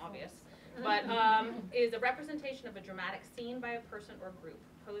it's not obvious, but is a representation of a dramatic scene by a person or group,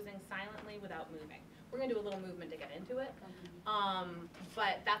 posing silently without moving. We're going to do a little movement to get into it,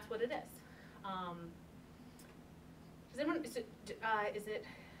 but that's what it is. Is it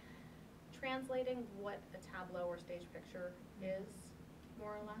translating what a tableau or stage picture is,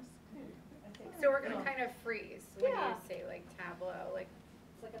 more or less? So we're gonna kind of freeze when you say like tableau, like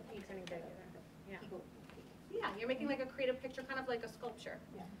It's like a painting. Yeah. Yeah, you're making like a creative picture, kind of like a sculpture.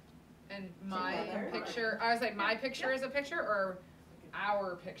 And my picture, I was like, my picture is a picture, or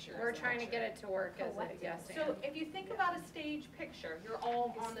our picture We're is a trying to picture? get it to work as a yes and. So if you think about a stage picture, you're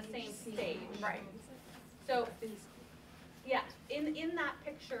all on the same stage. Right. So, yeah, in that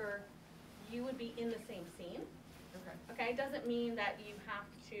picture, you would be in the same scene. Okay, it doesn't mean that you have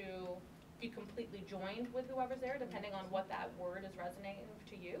to be completely joined with whoever's there, depending on what that word is resonating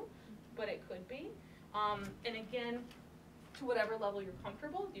to you, but it could be. And again, to whatever level you're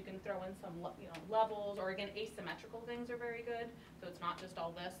comfortable, you can throw in some levels, or again, asymmetrical things are very good. So it's not just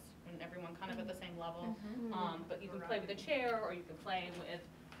all this, and everyone kind of at the same level. Mhm. But you can play with a chair, or you can play with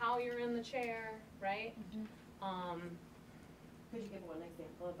how you're in the chair, right? Could you give one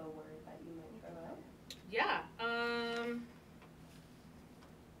example of a word that you might throw out? Yeah.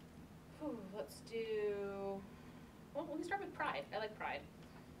 Let's do. Well, we can start with pride. I like pride.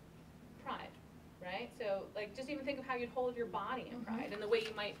 Pride, right? So, like, just even think of how you'd hold your body in pride, and the way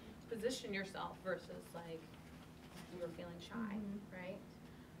you might position yourself versus like you're feeling shy, right?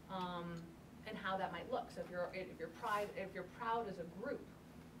 And how that might look. So if you're proud as a group,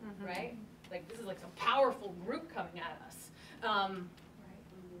 right? Like this is like some powerful group coming at us.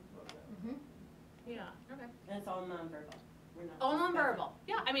 Yeah. Okay. And it's all nonverbal. We're not. All nonverbal.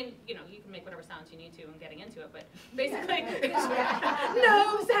 Yeah, I mean, you know, you can make whatever sounds you need to in getting into it, but basically,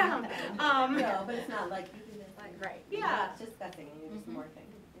 no sound. No, but it's not like you can just like, right. you're Yeah. not discussing it, you're just morphing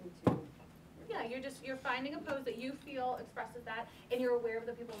into. Yeah, you're finding a pose that you feel expresses that, and you're aware of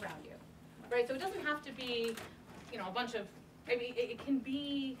the people around you, right? So it doesn't have to be, you know, a bunch of. I mean, it can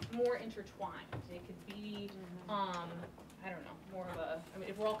be more intertwined. It could be, I don't know, more of a. I mean,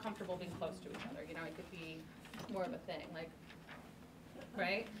 if we're all comfortable being close to each other, you know, it could be more of a thing, like.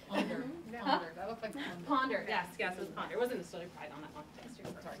 Right? Ponder. Ponder. That looked like Ponder. Yes, it was ponder. It wasn't necessarily pride on that one. Thanks,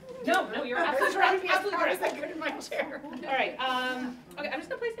 sorry. No, you're absolutely right. Absolutely right. I good in my chair. All right. Okay, I'm just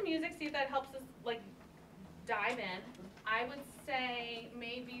gonna play some music. See if that helps us like dive in. I would say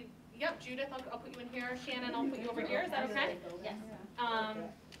maybe. Yep, Judith. I'll put you in here. Shannon, I'll put you over here. Is that okay? Yes. Let's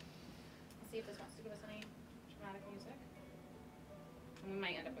see if this wants to give us any dramatic music. And we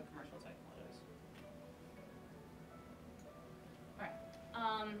might end up with commercials. I apologize. All right.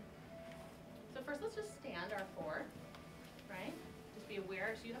 So first, let's just stand our four, right? Just be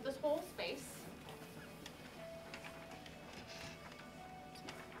aware. So you have this whole space.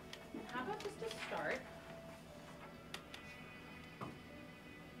 And how about just to start?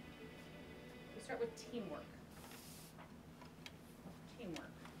 We start with teamwork.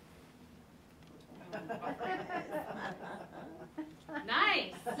 Teamwork.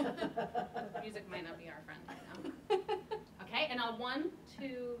 Nice. Music might not be our friend right now. Okay, and on 1,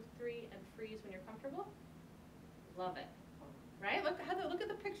 2, 3, and freeze when you're comfortable. Love it. Right? Look at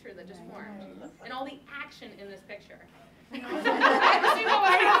the picture that just formed, and all the action in this picture.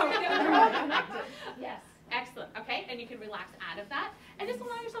 Yes. Excellent. Okay, and you can relax out of that, and just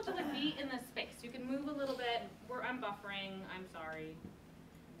allow yourself to like be in this space. You can move a little bit. I'm buffering. I'm sorry.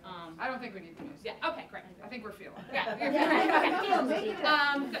 I don't think we need the music. Yeah. Okay. Great. I think we're feeling it. Yeah. You're feeling it.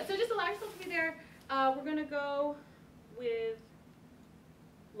 Okay. Good. So just allow yourself to be there. We're gonna go with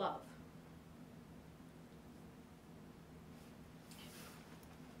love.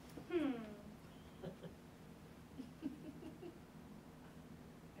 Excellent.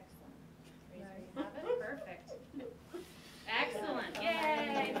 Raise where you have it. Perfect. Excellent.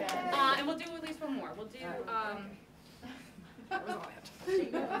 Yay. And we'll do at least one more. We'll do. That was all I had to We'll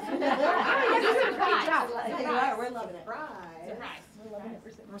do surprise. Yeah, you are, we're loving it. Surprise. We're loving it.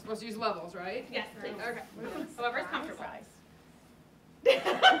 We're supposed to use levels, right? Yes, please. Okay. However it's comfortable.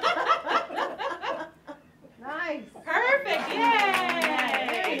 Nice. Perfect. Yay.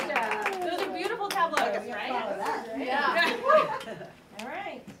 Great job. Those are beautiful tableaus, right? Yeah. All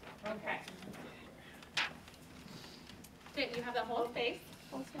right. Okay. So you have that whole space.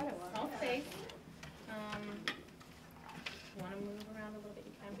 Whole space. You want to move around a little bit,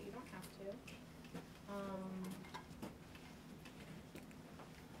 you can, but you don't have to.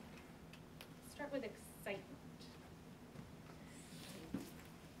 Start with excitement.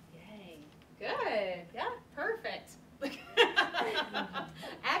 Yay. Good. Yeah, perfect.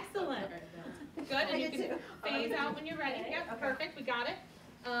 Excellent. Good, and you can phase out when you're ready. Yep, perfect, we got it.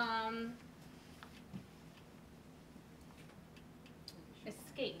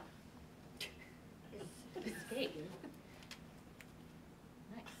 Escape. Escape.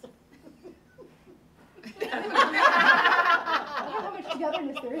 Nice. I don't know how much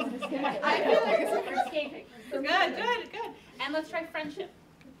togetherness there is in this game. I feel like it's escaping. Good. And let's try friendship.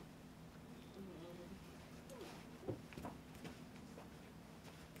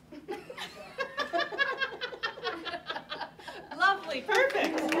 Lovely,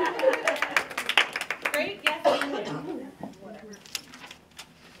 perfect. Great, yes. Whatever.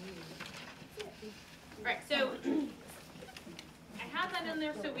 All right, so I have that in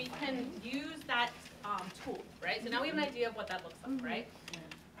there so we can use that tool, right? So now we have an idea of what that looks like, right?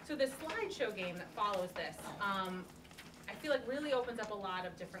 So this slideshow game that follows this, I feel like really opens up a lot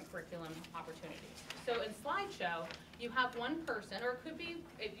of different curriculum opportunities. So in slideshow, you have one person, or it could be,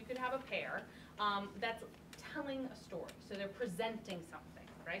 you could have a pair, that's telling a story. So they're presenting something,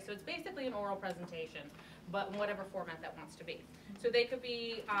 right? So it's basically an oral presentation, but in whatever format that wants to be. So they could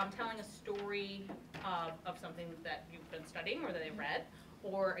be telling a story of something that you've been studying or that they've read,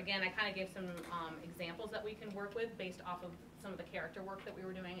 or again, I kind of gave some examples that we can work with based off of some of the character work that we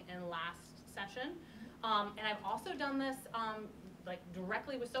were doing in last session. And I've also done this like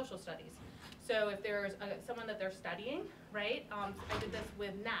directly with social studies. So if there's someone that they're studying, right? I did this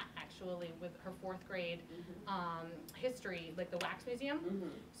with Nat actually, with her 4th grade history, like the Wax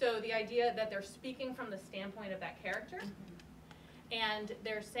Museum. So the idea that they're speaking from the standpoint of that character, and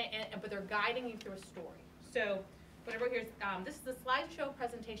they're saying, but they're guiding you through a story. So what I wrote here is, this is a slideshow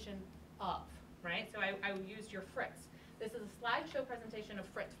presentation of, right? So I used your Fritz. This is a slideshow presentation of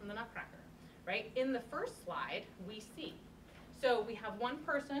Fritz from the Nutcracker, right? In the first slide, we see. So we have one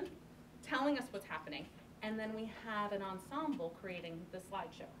person telling us what's happening, and then we have an ensemble creating the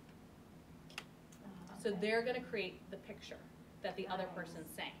slideshow. So they're going to create the picture that the other person's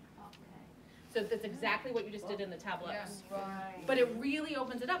saying. So that's exactly what you just did in the tableaus. Right. But it really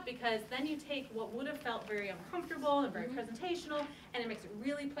opens it up, because then you take what would have felt very uncomfortable and very presentational, and it makes it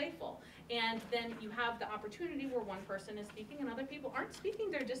really playful. And then you have the opportunity where one person is speaking and other people aren't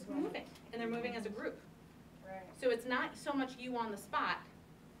speaking, they're just moving, and they're moving as a group. Right. So it's not so much you on the spot,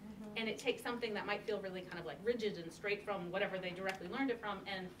 and it takes something that might feel really kind of like rigid and straight from whatever they directly learned it from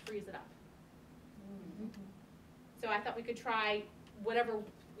and frees it up. So I thought we could try whatever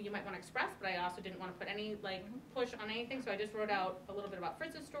you might want to express, but I also didn't want to put any like push on anything, so I just wrote out a little bit about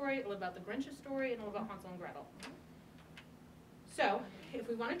Fritz's story, a little about the Grinch's story, and a little about Hansel and Gretel. So if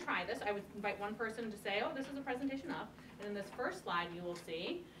we want to try this, I would invite one person to say, oh, this is a presentation of, and in this first slide you will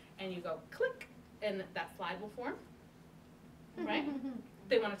see, and you go click, and that slide will form, right? If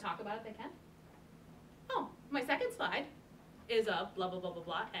they want to talk about it, they can. Oh, my second slide is a blah, blah, blah, blah,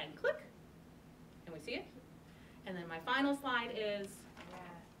 blah, and click, and we see it. And then my final slide is,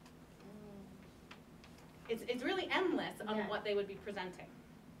 it's really endless on what they would be presenting.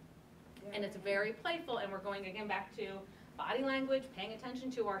 And it's very playful, and we're going again back to body language, paying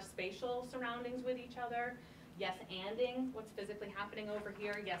attention to our spatial surroundings with each other, yes, anding what's physically happening over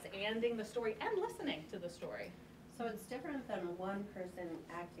here, yes, anding the story, and listening to the story. So it's different than one person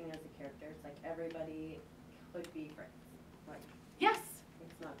acting as a character. It's like everybody could be Fritz. Like, Yes,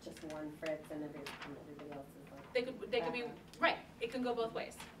 it's not just one Fritz and everybody else is like. they could be, right, it can go both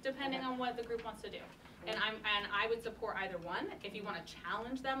ways, depending on what the group wants to do. And I would support either one. If you want to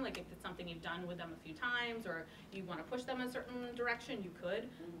challenge them, like if it's something you've done with them a few times, or you want to push them in a certain direction, you could.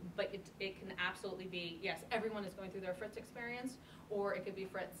 But it can absolutely be, yes, everyone is going through their Fritz experience, or it could be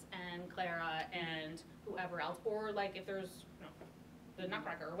Fritz and Clara and whoever else, or like if there's the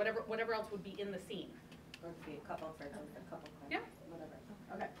Nutcracker or whatever else would be in the scene. Or it could be a couple of Fritz, a couple of Claras, whatever.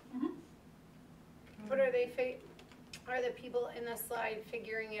 Okay. But are the people in the slide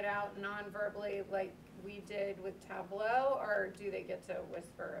figuring it out non-verbally like we did with Tableau, or do they get to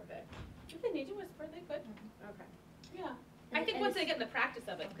whisper a bit? If they need to whisper, they could. Okay. Yeah. I think once they get in the practice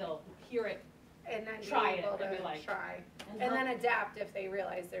of it, they'll hear it. And then Try be it able and to be like- try. And And how- then adapt if they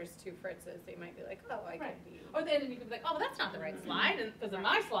realize there's 2 Fritzes, they might be like, oh, I Right. could be. Or then you could be like, oh, that's not the right slide, and because in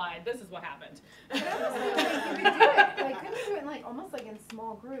my slide, this is what happened. But I almost feel like you could do it, like, couldn't you do it in like, almost like in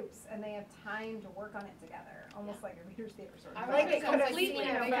small groups, and they have time to work on it together, almost like a reader's theater sort of. Like thing. it could have completely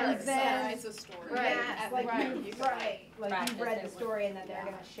seen different. it And then- Size of story. Right. Yes, like Right. you, right, like Practice you've read it the with- story, and then they're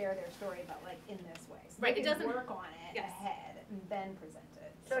yeah. gonna share their story, but like in this way. So Right, they it can doesn't- work on it Yes. ahead and then present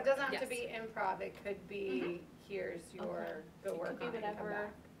it. So it doesn't have Yes. to be improv, it could be, here's your, go work on it and come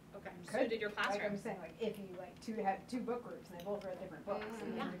back. Okay. Could. Suited your Like I'm classroom. saying, like if you like have 2 book groups and they both read different books,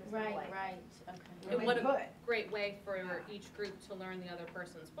 and then you're just gonna, like, right, okay. And really what a put. great way for each group to learn the other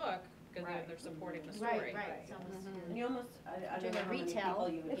person's book, because Right. they're supporting the Right, story. right, it's almost, And you almost, I don't Doing know a how many retail, people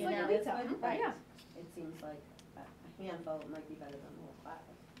you would It's do like a this retail, with, right, yeah. it seems like a handful might be better than a whole class.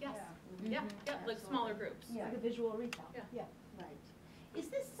 Yes. Yeah. Yeah, like smaller groups. It's like a visual retail, Yeah. yeah. right. Is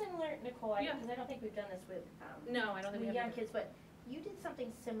this similar, Nicole, Yeah. because I don't think we've done this with, No, I don't think we with have. young kids, but you did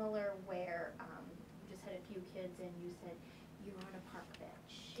something similar where, you just had a few kids and you said, you're on a park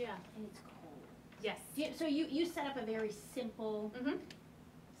bench. Yeah. And it's cold. Yes. So you set up a very simple Mhm.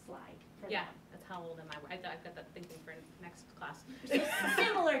 slide for Yeah, them. that's how old am I? I've got that thinking for next class. So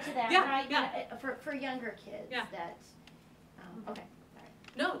similar to that, Yeah, right? yeah. For younger kids Yeah. that, okay, all right.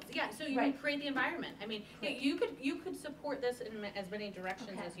 No, yeah, so you Right. can create the environment. I mean, yeah, Right. you could support this in as many directions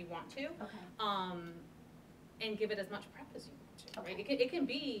Okay. as you want to, Okay. and give it as much prep as you want to, right? Okay. It can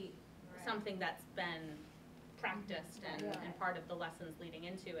be something that's been practiced and part of the lessons leading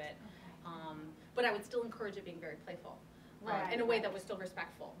into it. But I would still encourage it being very playful, Right, in a way right. that was still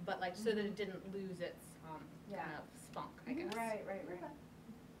respectful, but like so that it didn't lose its Yeah. kind of spunk, I guess. Right.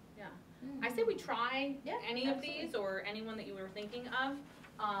 Yeah. I say we try Yeah, any of absolutely. these or anyone that you were thinking of.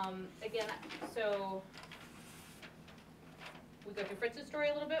 Again, so we go through Fritz's story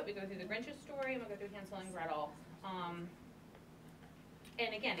a little bit, we go through the Grinch's story, and we go through Hansel and Gretel.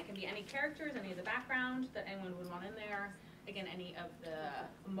 And again, it can be any characters, any of the background that anyone would want in there. Again, any of the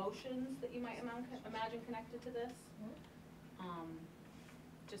emotions that you might imagine connected to this.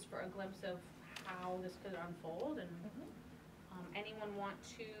 Just for a glimpse of how this could unfold. And anyone want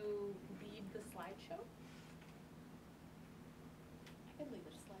to lead the slideshow? I could leave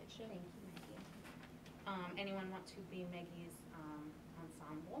a slideshow. Thank you, Maggie. Anyone want to be Maggie's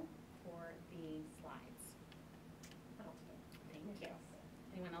ensemble for the slides? Thank you.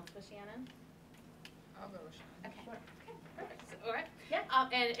 Anyone else with Shannon? I'll go with Shannon. Okay. Okay, perfect. So, all right. Yeah.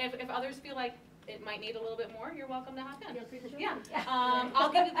 And if others feel like it might need a little bit more, you're welcome to hop in. Feel free to join Yeah. me.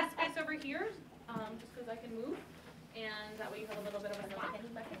 I'll give you the space over here, just because I can move, and that way you have a little bit of a spot.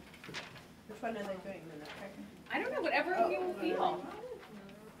 Which one are they doing, the nutcracker? I don't know, whatever you feel.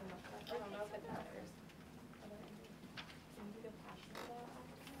 I don't know if it matters.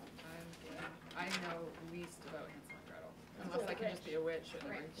 I know least about Hansel and Gretel, unless I can just be a witch and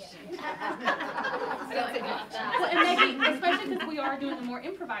Right. everything. Well, and Maggie, especially because we are doing a more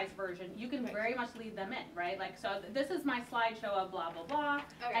improvised version, you can very much lead them in, right? Like, so this is my slideshow of blah, blah, blah,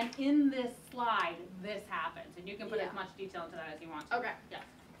 Okay. and in this slide, this happens, and you can put as Yeah. much detail into that as you want to. Okay. Yes.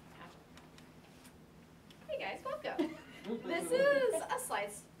 Hey guys, welcome. This is a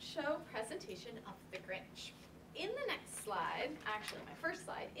slideshow presentation of The Grinch. In the next slide, actually my first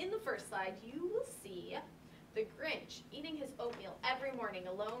slide, in the first slide you will see the Grinch eating his oatmeal every morning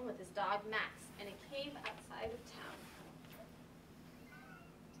alone with his dog Max in a cave outside of town.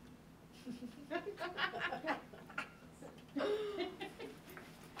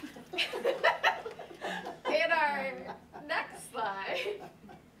 In our next slide,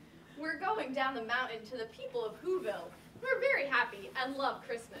 we're going down the mountain to the people of Whoville, who are very happy and love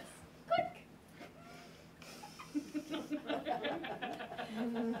Christmas. Click!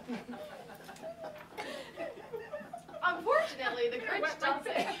 Unfortunately, the Grinch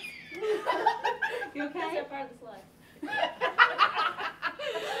doesn't. You okay? That's part of the slide.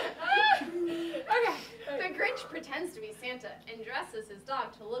 Okay. The Grinch pretends to be Santa and dresses his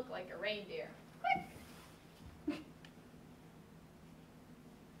dog to look like a reindeer. Click!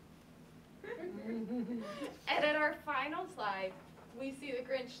 And at our final slide, we see the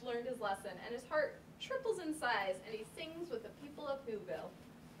Grinch learned his lesson and his heart triples in size and he sings with the people of Whoville.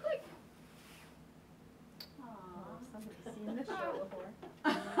 Click! Somebody's seen this show before.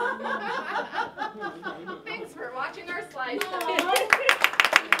 Thanks for watching our slideshow.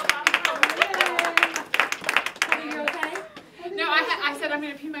 Are you okay? No, I said I'm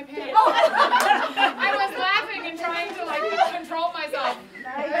gonna pee my pants. Oh. I was laughing and trying to like control myself.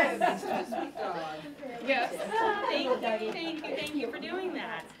 That's a sweet dog. Yes. Thank you for doing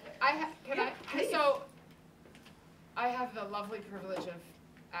that. So, I have the lovely privilege of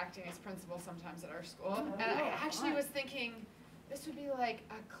acting as principal sometimes at our school, and I actually was thinking this would be like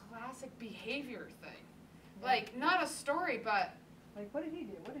a classic behavior thing. Like, not a story, but Like, what did he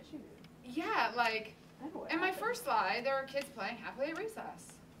do? What did she do? yeah, like, I know what in my happened. first slide, there were kids playing happily at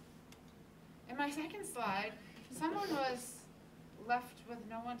recess. In my second slide, someone was left with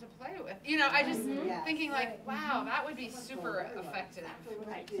no one to play with. You know, I just Yes. thinking like, wow, that would be super effective.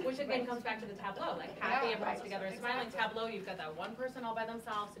 Which again comes back to the tableau, like happy Yeah, and right. puts together a smiling tableau, you've got that one person all by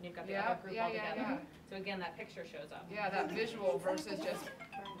themselves and you've got the Yeah, other group all together. So again, that picture shows up. Yeah, that visual versus just.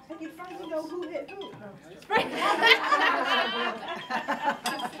 And you finally know who hit who.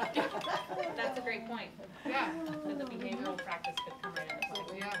 That's a great point. Yeah. So the behavioral practice could come right into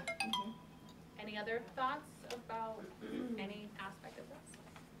play. Yeah. Any other thoughts about any aspect of this?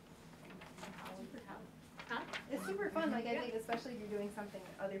 Huh? It's super fun, like I think especially if you're doing something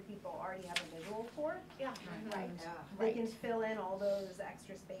that other people already have a visual for, Yeah. right? Yeah. They can fill in all those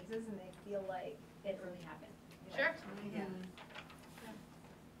extra spaces and they feel like it really happened. you know? Sure. Yeah.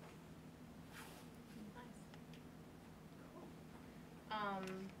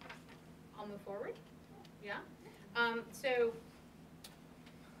 I'll move forward. Yeah. So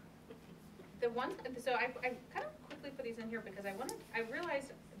the one, so I kind of quickly put these in here because I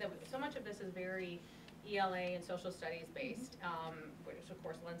realized that so much of this is very ELA and social studies based, which of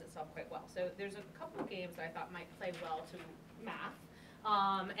course lends itself quite well. So there's a couple of games that I thought might play well to math,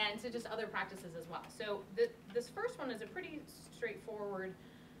 and to just other practices as well. So this first one is a pretty straightforward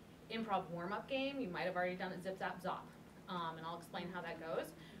improv warm-up game. You might have already done it, Zip Zap Zop, and I'll explain how that goes.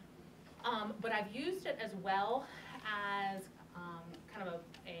 But I've used it as well as kind of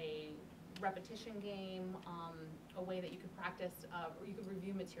a repetition game, a way that you could practice, or you could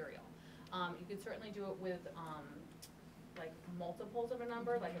review material. You could certainly do it with, like multiples of a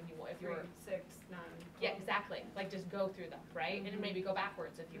number, like if you're. 3, 6, 9. Yeah, exactly, like just go through them, right? And maybe go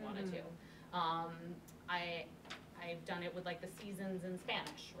backwards if you wanted to. I've done it with like the seasons in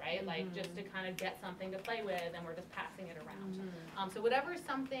Spanish, right? Like just to kind of get something to play with, and we're just passing it around. So whatever is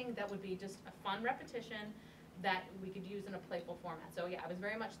something that would be just a fun repetition that we could use in a playful format. So yeah, I was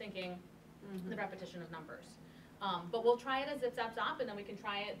very much thinking the repetition of numbers. But we'll try it as Zip Zap Zop, and then we can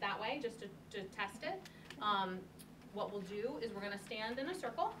try it that way just to test it. What we'll do is we're gonna stand in a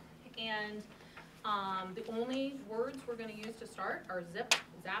circle, and the only words we're gonna use to start are zip,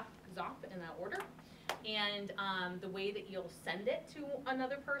 zap, zop in that order. And the way that you'll send it to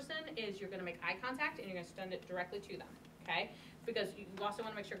another person is you're gonna make eye contact and you're gonna send it directly to them, okay? Because you also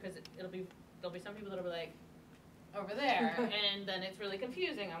wanna make sure, because there'll be some people that'll be like, over there, and then it's really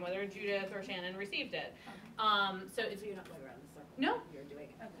confusing on whether Judith or Shannon received it. So it's, you're not going around the circle. No. You're doing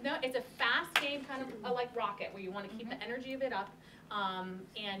it. No, it's a fast game, kind of like Rocket, where you want to keep the energy of it up,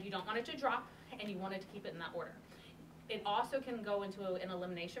 and you don't want it to drop, and you want it to keep it in that order. It also can go into an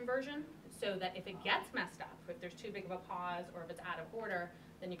elimination version, so that if it gets messed up, if there's too big of a pause, or if it's out of order,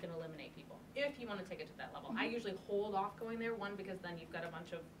 then you can eliminate people, if you want to take it to that level. I usually hold off going there, one, because then you've got a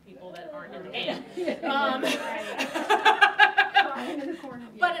bunch of people that aren't in the game.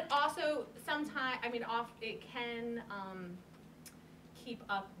 But it also, sometimes, I mean, it can keep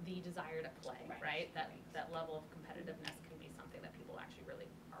up the desire to play, right? That level of competitiveness can be something that people actually really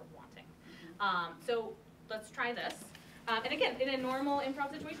are wanting. So let's try this. And again, in a normal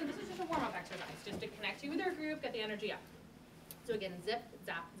improv situation, this is just a warm-up exercise, just to connect you with your group, get the energy up. So again, zip,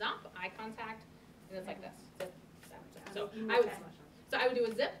 zap, zop, eye contact, and it's like this, zip, zap, zap. So I would do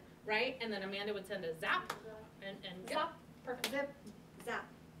a zip, right, and then Amanda would send a zap, and zap, perfect. Zip, zap,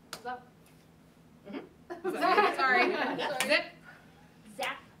 zap. Sorry. Zip,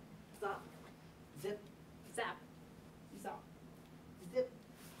 Zap, Zop. Zip, Zap. Zop. zip,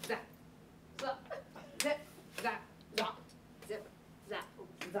 zap, Zop. zip, zap, zop, Zip. Zap.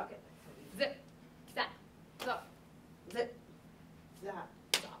 Zop it. zip, Zap, Zop. zip, zap,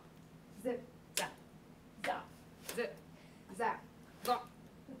 zop, Zip, zap, Zop. zip, zap, zop,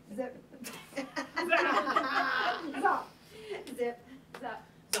 zip, Zop. Zip. Zap.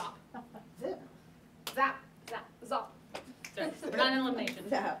 zop. zip, zap, Zap. Zop. Sorry, we're not in elimination.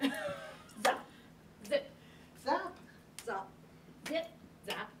 zap, Zap. Zip, zap. Zop. zip,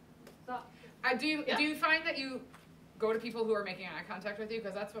 zap. Zop. Do you find that you go to people who are making eye contact with you?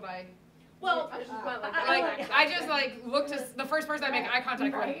 Because that's what I, Well, I just like look to the first person I make eye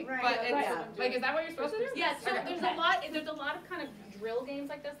contact with. Right, But it's, right. like, is that what you're supposed to do? yes, so Okay. there's a lot of kind of drill games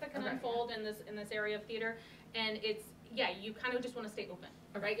like this that can unfold in this area of theater, and it's, yeah, you kind of just want to stay open,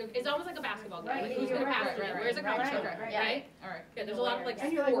 right? It's almost like a basketball game. Like, who's You're gonna right, pass to me? right, Where's it right, coming right, from? right, Right? All right. Yeah, there's a lot of like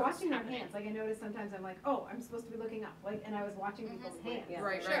and you're like sports watching their happening. hands. Like I notice sometimes I'm like, oh, I'm supposed to be looking up. Like, and I was watching people's hands. Yeah.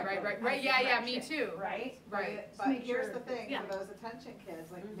 Right, Sure. right. Yeah, me too. Right? Right. Just But make here's sure. the thing, Yeah. for those attention kids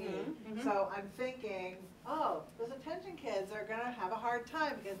like me, Mhm. so I'm thinking, oh, those attention kids are gonna have a hard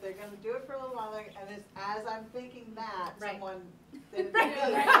time because they're gonna do it for a little while, and as I'm thinking that, Right. someone did it to Right.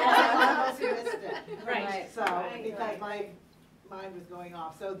 me, I almost missed it. Right. So, Right. because my mind was going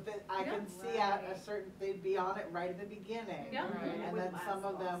off, so that I can see at a certain, they'd be on it right at the beginning. Yeah. Right. And then some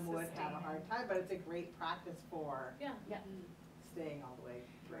of them would have a Sustain. hard time, but it's a great practice for Yeah. staying all the way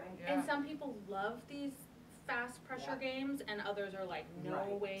through. Yeah. And some people love these fast pressure games, and others are like, no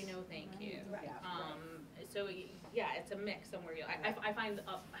Right. way, no thank you. Yeah. So yeah, it's a mix somewhere. I find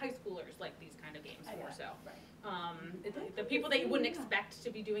high schoolers like these kind of games more so. The people that you wouldn't expect to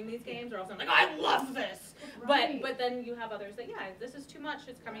be doing these games are also like, I love this. Right. But then you have others that, yeah, this is too much.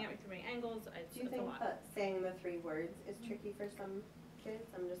 It's coming at me through many angles. Do you It's a think lot. that saying the 3 words is tricky for some kids?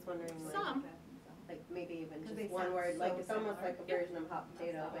 I'm just wondering, like, Some. like maybe even 'Cause just they one sound word, like so it's almost similar. like a version of hot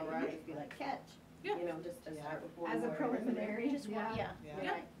potato, but you could just be like catch. Yeah. You know, just to start with one As a word. preliminary. just one, yeah. Yeah.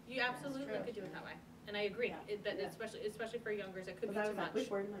 Yeah, you absolutely true. could do it that way. And I agree, that Yeah. especially for youngers, it could be Because I too was like, much. which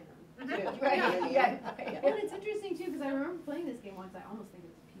word am I on? Mhm. Right. Yeah. Well, it's interesting too because I remember playing this game once. I almost think it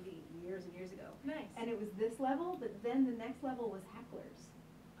was PD years and years ago. Nice. And it was this level, but then the next level was hecklers.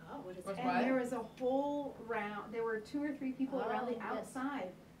 Oh, what is What's it? what? And there was a whole round. There were 2 or 3 people around the Oh, yes.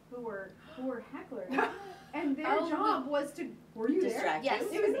 outside who were hecklers, and their Oh, job was to. Were you there? Distract Yes.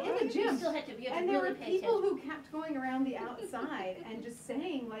 It was in the You gym. still had to, you had And to there really were pay people attention. who kept going around the outside and just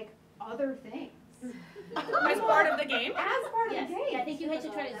saying like other things As part of the game? as part of Yes, the game. yeah, I think you had to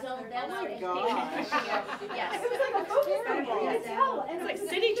try to zone them Oh out my and gosh. pay attention. Yes. It was like a focus group. You could tell. And It's it like was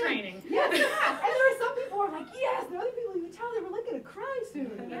city just- training. Yes, and there were some people who were like, yes, and other people you could tell they were like gonna cry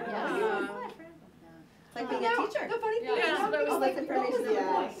soon. Yeah. It's like being a teacher. The funny thing Yeah, is, so that I was was like, like what was the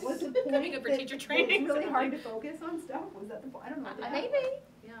information. point? Was the point Could be good for that teacher it's training. really hard to focus on stuff? Was that the point? I don't know. Maybe.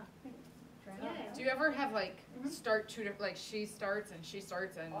 Yeah. Yeah. Do you ever have like start two different, like she starts and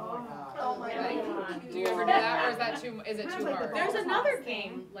Oh my Like, God. do you ever do that, or is that too? Is it Kind of too like the hard? There's Balls another toss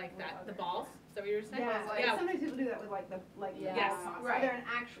game thing. like that, the balls. Is that what you were saying? Yeah, Yeah. sometimes people do that with like the Yes. ball toss, Right.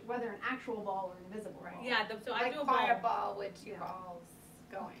 whether an actual ball or an invisible ball. Yeah, so I Like do a quiet ball. ball with two Yeah. balls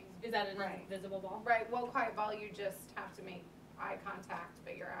going. Is that an Right. invisible ball? Right, well, quiet ball, you just have to make eye contact,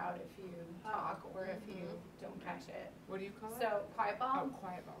 but you're out if you talk or if you don't catch it. What do you call it? So, quiet Oh, ball,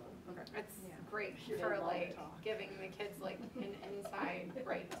 quiet ball. Okay. it's Yeah. great They for love like to talk. giving the kids like an inside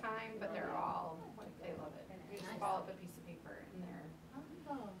break time, but they're all, like, they love it. You just ball up a piece of paper and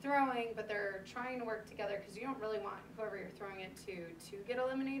they're throwing, but they're trying to work together, because you don't really want whoever you're throwing it to get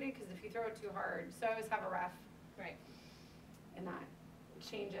eliminated, because if you throw it too hard, so I always have a ref. Right. And that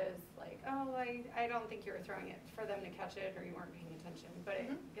changes, like, oh, I don't think you were throwing it for them to catch it, or you weren't paying attention, but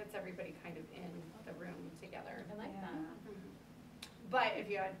it gets everybody kind of in the room together. I like that. But if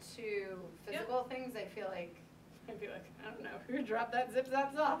you had two physical things, I feel like, I'd be like, I don't know, who dropped that zip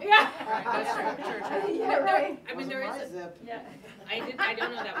zap zop? Yeah. Right, that's true. Yeah, right. I mean, there is, Yeah. I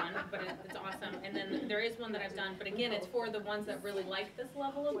don't know that one, but it's awesome. And then there is one that I've done, but again, it's for the ones that really like this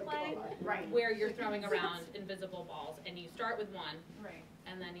level of play, Right. where you're throwing around invisible balls, and you start with one, Right.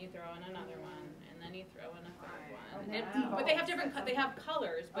 and then you throw in another one, and then you throw in a third one. Oh, And, wow. but they have different, they have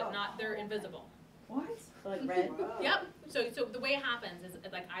colors, but not, they're invisible. What? So like red. Yep, so the way it happens is,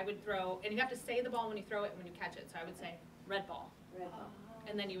 like, I would throw, and you have to say the ball when you throw it and when you catch it, so I would say, red ball, Red ball.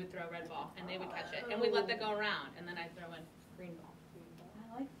 and then you would throw red ball, and they would catch it, and we'd let that go around, and then I'd throw in green ball.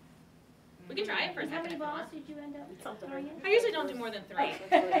 I like We can try it for a How second many if you balls want. did you end up throwing in? I usually don't do more than 3.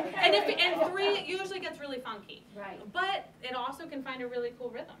 And three usually gets really funky. Right, But it also can find a really cool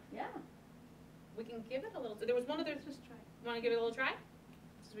rhythm. yeah. We can give it a little, there was one other, just try. Want to give it a little try?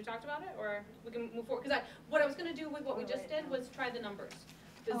 Since we talked about it, or we can move forward? Because what I was gonna do with what we just did was try the numbers.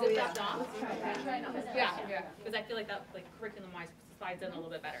 The zip zap dot. Let's try that. Try numbers. Yeah, because I feel like that, like, curriculum-wise slides in a little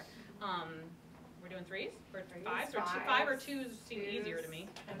bit better. We're doing 3s or 5s, or 5 or 2s seem easier to me.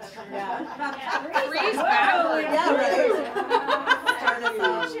 Yeah. 3s back. Yeah, right. Start us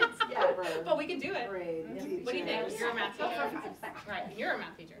off. Yeah. But we can do it. Grade What do you think? teachers. You're a math Go teacher. for 5. Right, you're a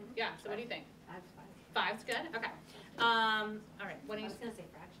math teacher. Yeah, so what do you think? That's fine. 5's good? Okay. All right, what do I you? was gonna say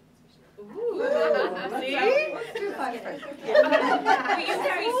fractions. Ooh. Let's See? go. Let's do 5 first. So just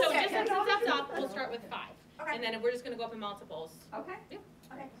since it's up top, we'll start with 5. Okay. And then we're just gonna go up in multiples. Okay. Yeah.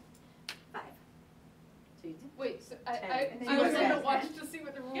 Okay. 5. So you do. Wait, so And then I you was go on to ten. watch to see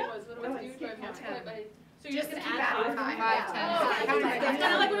what the rule Yeah. was, what do No, I do? it's Do I count multiply 10. it by? So you're just gonna keep add adding 5. 5, 10. It's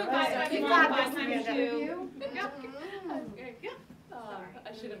kinda like when we 5 times You've 1, got 5 this times together. 2. Okay. Yeah.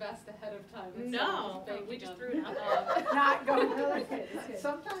 I should have asked ahead of time. instead of No, just we banking just on- threw it out there. Not going, no, that's good, that's good.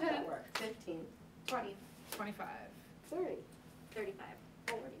 Sometimes that works. 15. 20. 25, 30. 35.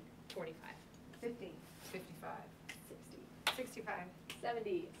 40. 45. 50. 55, 60. 65.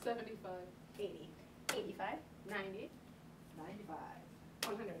 70. 75. 80. 85. 90. 95.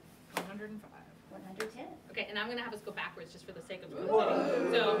 100. 105. 110. Okay, and I'm gonna have us go backwards just for the sake of it. Whoa.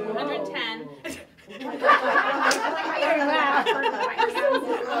 So 110.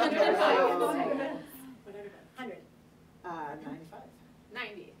 100. 95.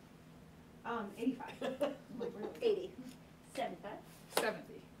 90. 85. 80. 75. 70,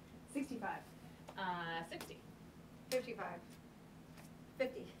 65. 60. 55.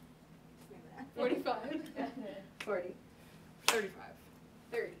 50. 45. 40. 35,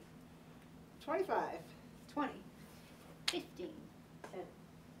 30. 25. 20. 15.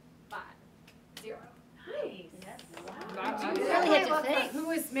 5. 0. Nice. Yes. Not You too really bad. had to think. Who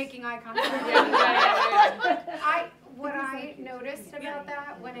was making eye contact? Yeah. What I noticed about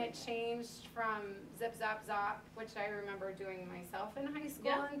that when it changed from zip zap zop, which I remember doing myself in high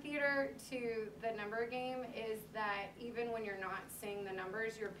school Yeah. in theater, to the number game, is that even when you're not saying the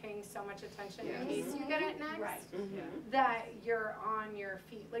numbers, you're paying so much attention in case you get it next, Right. that you're on your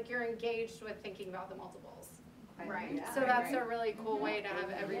feet, like you're engaged with thinking about the multiples. Right, Yeah. so that's a really cool way to have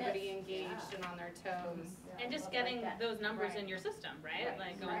everybody engaged and on their toes. And just Like getting that. those numbers Right. in your system, right? Right.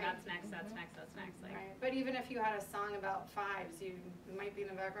 Like going, Right. that's next, that's next, that's next. Like, Right, but even if you had a song about 5s, you might be in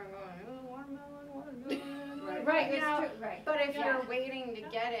the background going, oh, watermelon, watermelon. Right, you it's know, true, right. but if Yeah. you're waiting to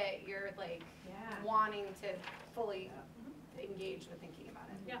get it, you're like Yeah. wanting to fully engage with thinking about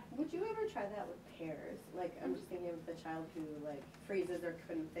it. Yeah. Would you ever try that with pairs? Like, I'm just thinking of the child who like freezes or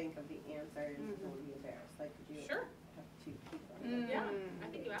couldn't think of the answers and would be embarrassed. Like, could you Sure. have 2 people? Yeah, I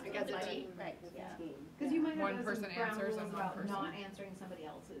think you I absolutely guess did. it's Right, right, As a yeah. team. Because you might One have person some ground answers rules and one about person. not answering somebody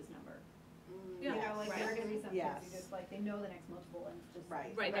else's number. You know, like there are gonna be some kids Yes. who just like, they know the next multiple and it's just.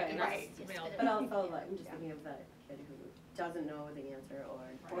 Right. Right, Right. that's Yes, real. But also, like, I'm just Yeah. thinking of that kid who doesn't know the answer, or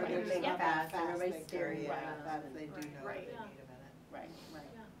Or they're they're thinking Yeah. fast, and they everybody's do, staring yeah, at that them. they do know that Right. they Yeah. need a minute. Right, right.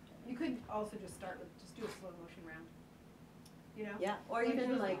 You could also just start with, just do a slow motion round. You know? Yeah, or Like even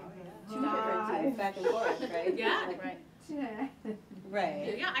just like Oh, two different teams, back and forth, right? Yeah. Like- Right. Yeah.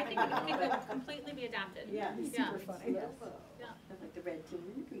 Right. Yeah, I think it could completely be adapted. Yeah. Yeah. Super funny. Yes. Yeah. Like the red team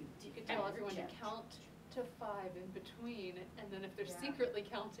and the green You team. could tell everyone to Yeah. count to 5 in between, and then if they're Yeah. secretly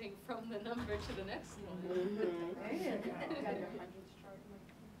counting from the number to the next one. Mhm. There you go. Got your hundreds chart.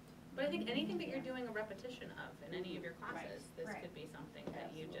 But I think anything that you're doing a repetition of in any of your classes, this Right. could be something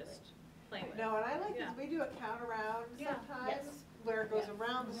that you just play with. No, and I like Yeah. this, we do a count around Yeah. sometimes, where it goes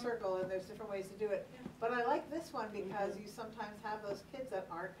around the circle, and there's different ways to do it. Yeah. But I like this one because you sometimes have those kids that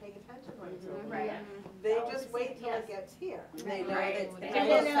aren't paying attention when it's over. Right. They Oh, just wait till yes. it gets here. And they know Right. that it's They the know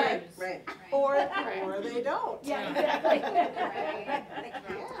end those of the times. right. Or they don't. Yeah, Yeah. exactly. They count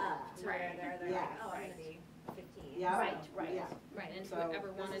Yeah. up to where they're Yeah. like, oh, I'm Right. gonna be 15. Yeah. Right, right. Yeah. Right, and So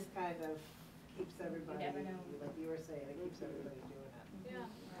whoever one this is, is kind of keeps everybody, never know. like you were saying, it keeps everybody doing it. yeah,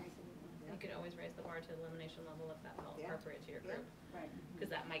 you could always raise the bar to elimination level if that felt Yeah. appropriate to your group. Right. Because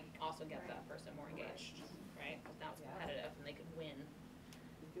that might also get that person more engaged, right? If that was Yeah. competitive and they could win.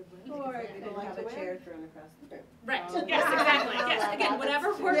 You could win. Or You you could could like have to a win. chair thrown across the room. Right, Oh, yes, yeah. exactly, yes, Yeah. again,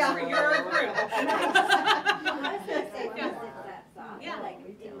 whatever works Yeah. for your group. Well, I was gonna say, Yeah. for that thought, Yeah. like,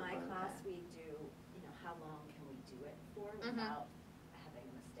 in my class, we do, you know, how long can we do it for Mhm. without having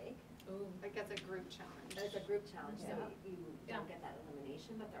a mistake? Ooh, Like that's a group challenge. It's a group challenge, so Yeah. you Yeah. don't get that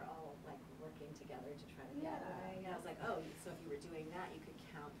elimination, but they're all like working together to try to get Yeah. it. And I was like, oh, so if you were doing that, you could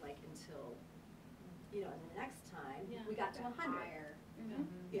count like until, you know, and the next time, Yeah. we got to 100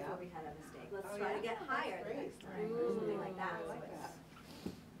 Yeah. before we had a mistake. Let's Oh, try yeah? to get That's higher the great. next time, or something like that. I So like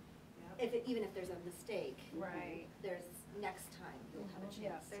it's- that. even if there's a mistake, Right. there's next time you'll have a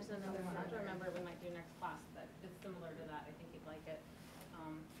chance. there's another one, I don't remember, we might do next class that is similar to that, I think you'd like it. I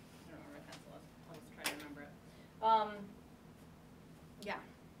don't know where my pencil is, I'll just try to remember it. Yeah.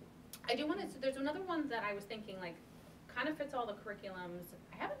 I do wanna, there's another one that I was thinking, like, kind of fits all the curriculums.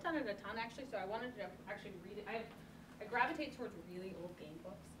 I haven't done it a ton actually, so I wanted to actually read it. I gravitate towards really old game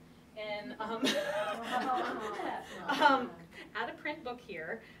books. And, out of print book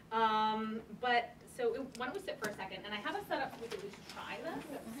here. But, so why don't we sit for a second, and I have it set up so we can at least try this.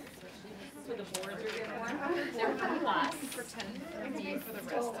 So the boards are here for, they're for class. Pretend to be for the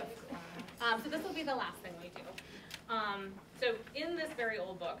rest of So this will be the last thing we do. So in this very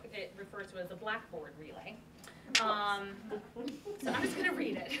old book, it refers to as a blackboard relay. So I'm just gonna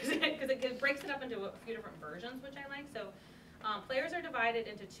read it, because it breaks it up into a few different versions, which I like. So players are divided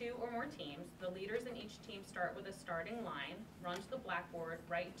into 2 or more teams. The leaders in each team start with a starting line, run to the blackboard,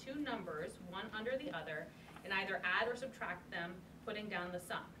 write 2 numbers, one under the other, and either add or subtract them, putting down the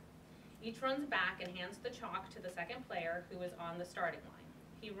sum. Each runs back and hands the chalk to the second player who is on the starting line.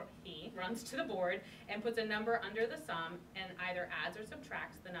 He runs to the board and puts a number under the sum and either adds or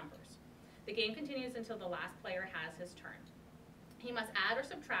subtracts the numbers. The game continues until the last player has his turn. He must add or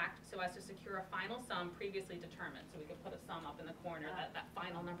subtract so as to secure a final sum previously determined. So we could put a sum up in the corner that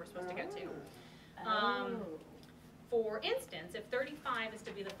final number is supposed to get to. For instance, if 35 is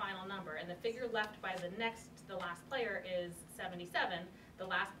to be the final number and the figure left by the last player is 77, the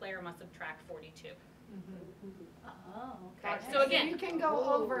last player must subtract 42. Oh, Okay, okay. so again, You can go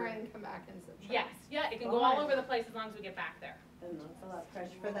over and come back and subtract. yes, yeah, it can go all over the place as long as we get back there. And that's a lot of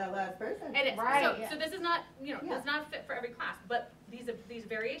pressure for that last person. It is. Right, So, yeah. so this is not, Yeah. does not fit for every class, but these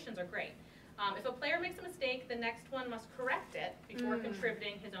variations are great. If a player makes a mistake, the next one must correct it before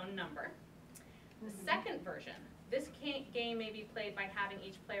contributing his own number. The second version, this game may be played by having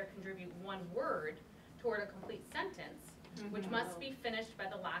each player contribute 1 word toward a complete sentence, which must be finished by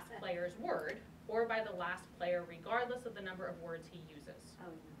the last player's word, or by the last player regardless of the number of words he uses.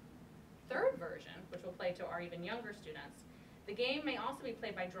 Oh, Third version, which will play to our even younger students, the game may also be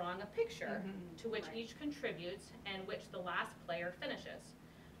played by drawing a picture to which each contributes and which the last player finishes.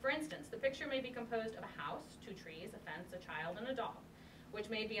 For instance, the picture may be composed of a house, 2 trees, a fence, a child, and a dog, which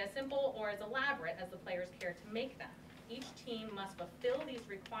may be as simple or as elaborate as the players care to make them. Each team must fulfill these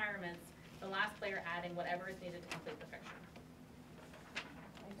requirements, the last player adding whatever is needed to complete the picture.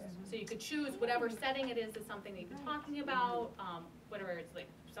 So you could choose whatever setting it is something that you've been talking about, whatever it's like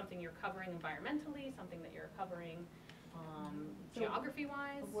something you're covering environmentally, something that you're covering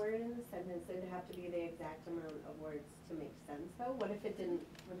geography-wise. A word in the sentence, it'd have to be the exact amount of words to make sense though? What if it didn't,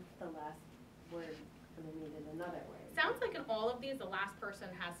 what if the last word kind of needed another word? Sounds like in all of these, the last person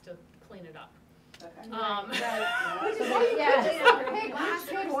has to clean it up. Okay. Which is So why you yeah, could just so pick pick last which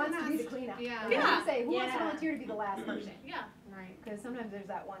kid person wants to be has- the cleanup. Yeah. And Yeah. then say, who wants to Yeah. volunteer to be the last person? Yeah. Right. Because sometimes there's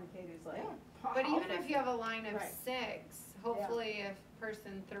that one kid who's like, But even if you have a line of Right. 6, hopefully if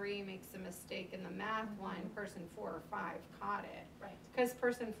person 3 makes a mistake in the math one, person 4 or 5 caught it. Right. Cause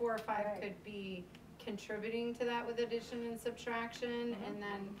person 4 or 5 Right. could be contributing to that with addition and subtraction, and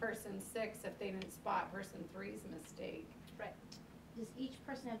then person 6, if they didn't spot person 3's mistake. Does each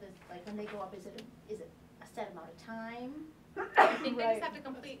person have this, like, when they go up, is it a set amount of time? I think they Right. just have to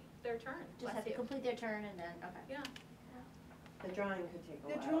complete their turn. Just Bless have to you. complete their turn and then, okay. Yeah. The drawing could take a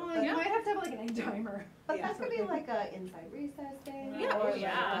the while. drawing, but- you might have to have like an egg timer. But Yeah. that could be like a inside recess day. Yeah. Or Oh, like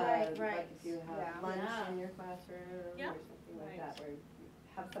yeah. Right, a- right. Like if you have Yeah. lunch Yeah. in your classroom Yeah. or something like Right. that, where you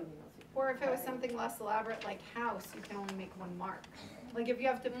have something else. you can Or if it was try. something less elaborate like house, you can only make 1 mark. Like if you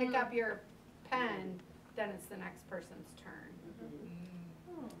have to pick up your pen, then it's the next person's turn.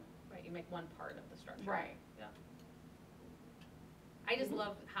 Mhm. Right, you make one part of the structure. Right. I just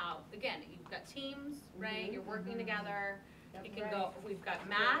love how, again, you've got teams, right, Mhm. you're working together, Yep. it can go, we've got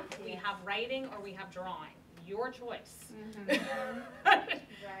math, we have writing, or we have drawing, your choice. Right.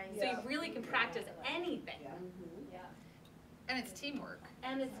 So you really can practice anything, Mhm. And it's teamwork.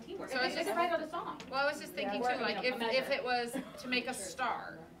 and it's teamwork, So so it's it's just just- write out a song. Well, I was just thinking Yeah. too, like, Working up a if measure. it was to make a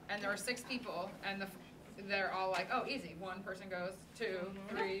star, and there were 6 people, and they're all like, oh, easy, 1 person goes, 2,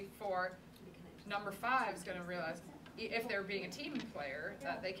 3, 4, number 5's gonna realize, if they're being a team player,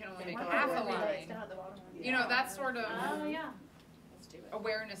 that they can only make half a line. You know, that sort of Oh, yeah,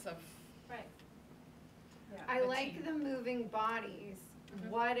 awareness of, right. I the like team. the moving bodies. Mhm.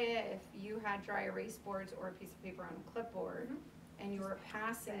 What if you had dry erase boards or a piece of paper on a clipboard Mhm. and you were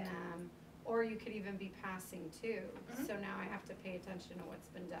passing them, or you could even be passing too. Mhm. So now I have to pay attention to what's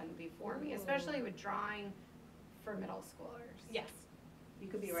been done before me, especially with drawing for middle schoolers. Yes. You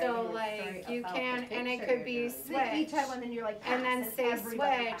could be So, writing a story like, you about can- the and it picture could be you're switch. drawing. So each have one, then you're like, And then pass, say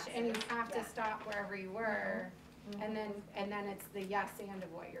everybody switch, and you passes. have to Yeah. stop wherever you were, and then it's the yes and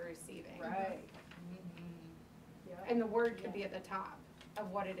of what you're receiving. Right. And the word could be at the top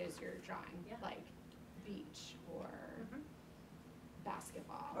of what it is you're drawing, Yeah. like beach or Mhm.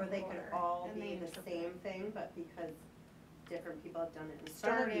 basketball. Or they could all and be they the interpret. same thing, but because different people have done it in front of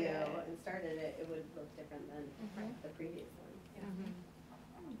Started you it. and started it, it would look different than the previous one. Mhm.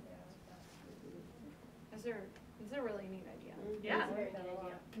 It's a really neat idea. Yeah. Very good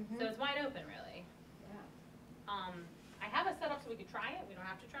idea. So it's wide open, really. I have it set up so we could try it, we don't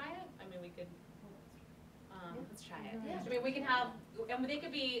have to try it, I mean, we could, let's try it. Yeah. I mean, we can have, and they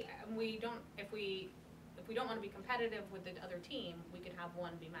could be, we don't, if we don't wanna be competitive with the other team, we could have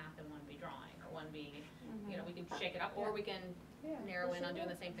one be math and one be drawing, or one be, you know, we can shake it up, or we can narrow in on doing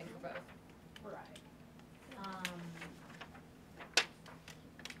the same thing for both. Right.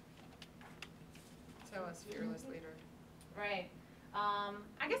 so as fearless leader. Right.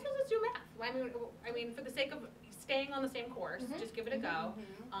 I guess we'll just do math. I mean, for the sake of staying on the same course, just give it a go.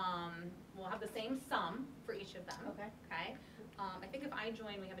 We'll have the same sum for each of them. Okay. Okay. I think if I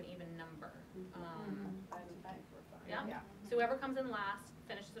join, we have an even number. Yeah. So whoever comes in last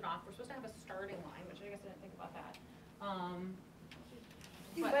finishes it off. We're supposed to have a starting line, which I guess I didn't think about that.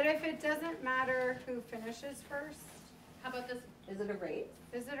 But if it doesn't matter who finishes first, How about this? Is it a race?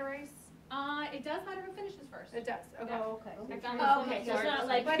 is it a race? It does matter who finishes first. It does, okay. Oh, okay. I found Oh, this one okay, that so it's George- not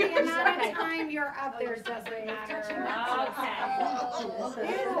like. But the amount Okay. of time you're up there doesn't matter. Is that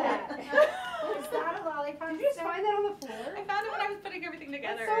a lollipop Did you just stick? find that on the floor? I found it when I was putting everything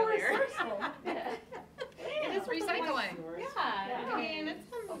together That's so earlier. resourceful. It is recycling. Yeah, I mean, it's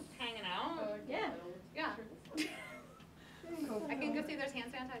fun hanging out. Yeah. Yeah. I can go see there's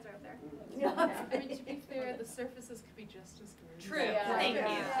hand sanitizer up there. I mean, to be fair, the surfaces could be just as good. True. Yeah. Thank you.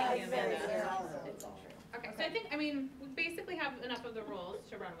 Yeah, Thank you, exactly. Amanda. It's all true. Okay, so I think, I mean, we basically have enough of the rules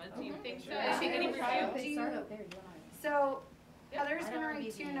to run with. Do you think so? Yeah. Any review? They start up there, do you wanna? So Yep. Heather's I gonna don't write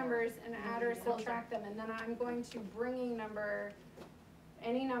need 2 more. numbers and add or subtract them, and then I'm going to bringing number,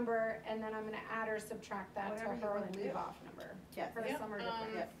 any number, and then I'm gonna add or subtract that to Whatever you her wanna do. leave off number. Yes. For Yep, some are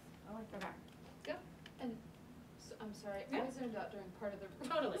different. Yep. Okay. So, I'm sorry, Yeah. I zoned out during part of the.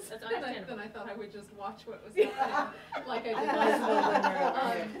 Totally, that's Then understandable. I thought I would just watch what was happening, like I did last month.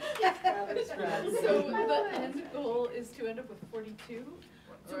 So the end goal is to end up with 42?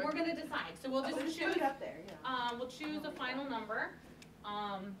 So we're gonna decide, so we'll just Just choose, put it up there, yeah. we'll choose a final number.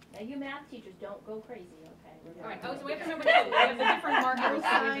 Now, you math teachers, don't go crazy, okay? All right, oh, so we have to remember too, we have the different markers, so we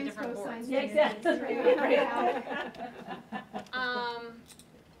have the different boards. Cosines, Yeah, exactly.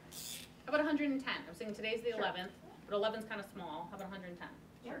 How about 110? I'm saying today's the 11th, but 11's kind of small. How about 110?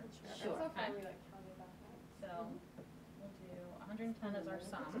 Sure. Okay. So we'll do 110 as our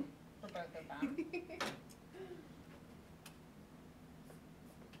sum. for both of them.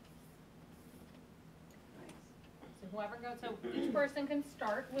 So whoever goes, so each person can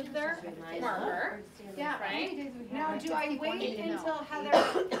start with their marker. Yeah, how Right? many days we Now, have? do I Keep wanting wait to know. until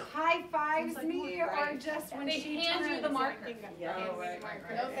Heather high fives me or Right. just when They she hand you the turns? marker. Yeah. Oh, right.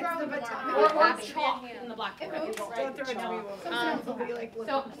 Don't It's throw the the baton. marker. Or Happy. chalk in the blackboard. Don't throw it to me. Um, Sometimes will be like.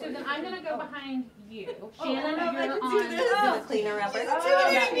 So Susan, I'm gonna go behind you. I Shannon, don't know if I you're can do on. this. The cleaner upper.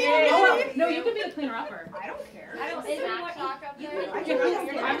 No, you can be the cleaner upper. I don't care. I don't smack talk up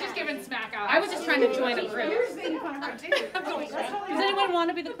there. I'm just giving smack out. I was just trying to join a group. You're being fun of her too. Does anyone want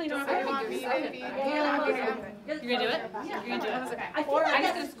to be the cleaner upper? I want me to be. You're gonna do it? You're gonna do it? Okay. I'm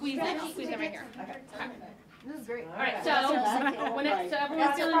just gonna squeeze it right here. This is great. All right, so when it's, so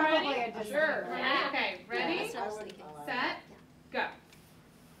everyone's feeling ready? Sure. Sure. Ready? Okay, ready, That's what I was thinking. set, go.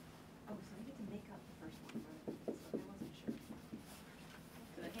 Oh, so I get to make up the first one, but I wasn't sure.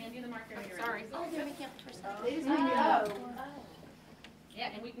 So they hand you the marker and you're Sorry. ready. Oh, they're making up the first one. They just need me up. Yeah,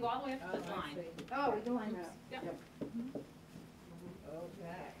 and we can go all the way up to this line. Oh, we do line ups. Yep. Okay.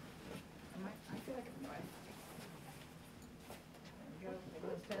 I feel like I'm right. There we go, make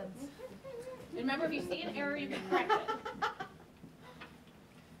those tens. And remember, if you see an error, you can correct it.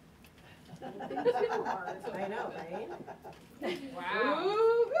 I know, right? Wow.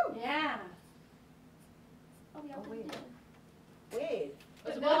 Yeah. Oh, we all did it. Wait.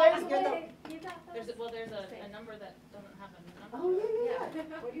 There's a- No, well, there's you're the- a way. You got There's, this. there's a number that doesn't have a number. Oh, yeah.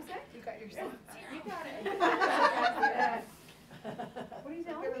 What do you say? You got yourself. You got it. What are you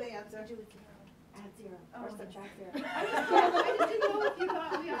telling Give her me? the answer. Add zero, or Oh. subtract zero. I just didn't know if you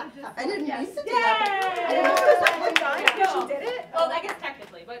thought we ought to just. I didn't Yes. used to do that. I didn't know it was that one time because she did it. Well, I guess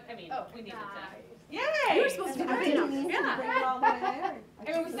technically, but I mean, Oh. we needed to. You Yay! were supposed to be the I cleanup. didn't mean to Yeah. bring it all the way there. I mean,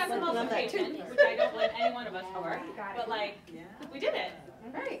 we just sent the looking at that multiplication, too. which I don't blame any one of us for, Got it. but like, Yeah. we did it.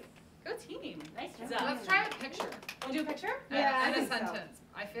 Right. Go team. Nice Good job. job. Let's try a picture Wanna do a picture? Yeah, I and a think so. sentence.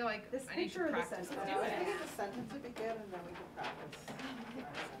 I feel like This I need picture to or the practice. sentence? Do I it. think the sentence would be good and then we can practice.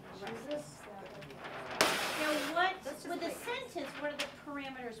 Now, what, That's just with the like- sentence, what are the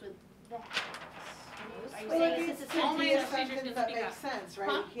parameters with that? Are you Well, saying like since it's it's Only Be a if teachers sentence can that speak makes up. sense, right?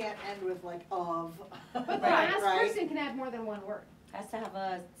 Huh? You can't end with like of. But the Right, last right. person can add more than one word. Has to have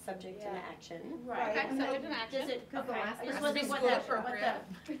a subject and Yeah. action. Right. Okay, so it's an action. Does it, Because the okay, last I just person- wasn't Has to be what school that,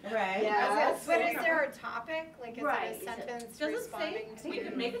 appropriate. Right. Yes. But is there a topic? Like, is Right, it is a it- sentence Does it say? responding to? We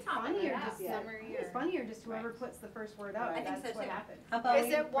could make a topic. Funnier Yeah. just Yeah. Summary It's or? funnier just whoever puts the first word out, Right. I think that's so what too. happens. How about Is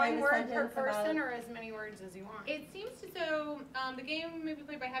we it write one a word per sentence about- person or as many words as you want? It seems to, so, the game may be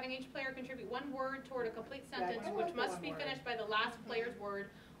played by having each player contribute one word toward a complete sentence, I like which the must one be word. finished by the last player's word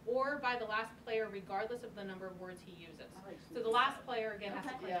or by the last player regardless of the number of words he uses. So the last player again has to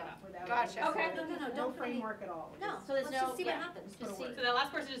Okay. clean it up. Without Gotcha. any- Okay. No, No don't put any, framework at all. no, Just- so there's let's no, just see what yeah, happens. just see. So that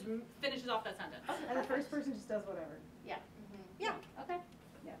last person just finishes off that sentence. And the first person just does whatever. Yeah. Yeah. Okay. All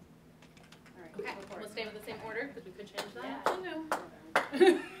right. Okay, we'll stay with the same order because we could change that. Yeah. I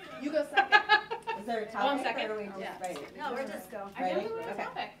know. You go second. Is there a Oh, I'm topic second. or do we just Yeah. write it? no, we're just, go. I Ready? know the Okay.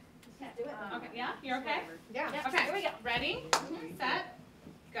 topic. just do it. Okay, yeah, you're okay? Yeah. Yeah. Okay, here we go. Ready, set,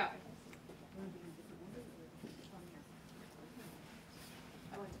 go.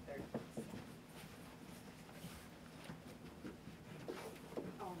 I went to third.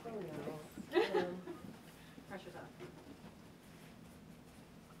 Oh, Oh, no. pressure's up.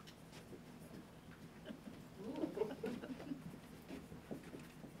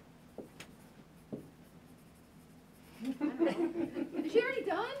 Is she already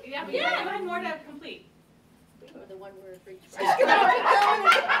done? Yeah, but you had more to complete. Or the one word for each.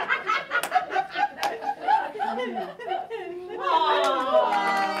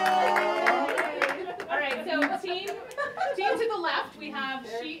 All right, so team to the left, we have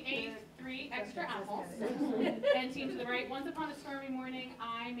she ate 3 extra apples. And team to the right, once upon a stormy morning,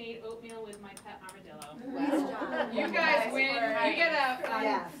 I made oatmeal with my pet armadillo. You guys win. You get a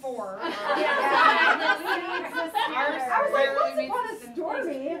Yes. 4. I was like, rarely once meets upon a the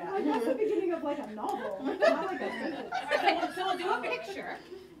stormy, like that's the beginning of like a novel, not like a sentence. All right, so we'll do a picture,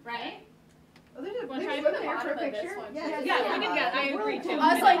 right? Oh, there's a Wanna there's try one there for a bottom of this picture? one? Yes. Yeah, we can get, I agree too.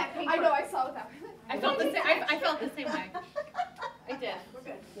 I was like, I know, I saw that. I felt the same, I felt the same way. I did. We're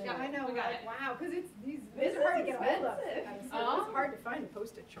good. Yeah, I know, we got like, it. wow, because it's these are hard to get a hold of. Oh. It's hard to find a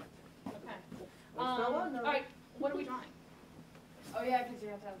postage chart. Okay. Well, so well, no. All right, what are we drawing? Oh, yeah, because you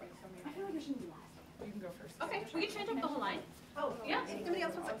have to have like so many. I feel like I shouldn't be last. You can go first. Okay, we can change up the whole line. Oh, Yeah. somebody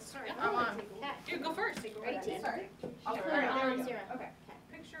else wants to start. Yeah. I'm on. You go first. Right, team. Sorry. All Sure. right, There was 0. Okay.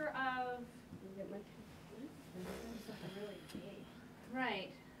 Picture of, right,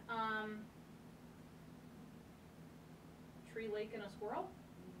 tree, lake, and a squirrel.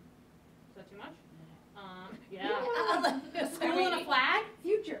 Yeah. School and a flag?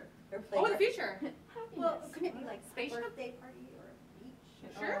 Future. Or Oh, the playground. future. Well, couldn't it be like Spaceship? birthday party or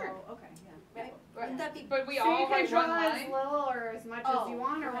beach? Sure. Oh, okay, yeah. Right? Wouldn't that be? But we So all you can write draw one as line? little or as much as you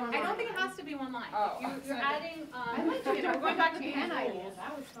want, or one I don't line? think it has to be one line. Oh. You're adding, I like you know, going back to the pen idea, rules.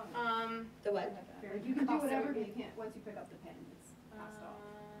 that was fun. The what? You can do whatever, but you can't, once you pick up the pen, it's passed off.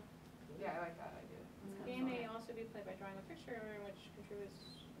 Yeah, I like that idea. The game may also be played by drawing a picture which contributes.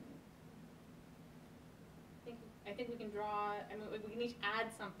 I think we can draw, I mean, we can each add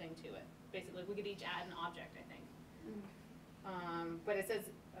something to it, basically, we could each add an object, I think. But it says,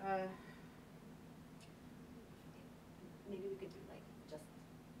 Maybe we could do like just,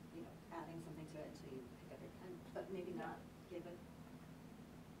 you know, adding something to it until you pick up your pen, but maybe not give it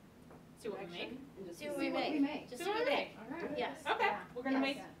see what we make. and just See what see we what make. we make. Just See see what what we we make. make. Alright. Yes. Okay, Yeah. we're gonna Yes.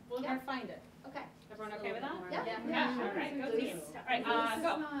 make, we're gonna find it. Okay. Everyone Just a okay with that? little bit Yeah. more. Yeah, all right, go team. All right, This is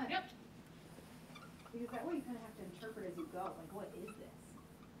go. not- Yep. Because that way you kind of have to interpret as you go, like, what is this?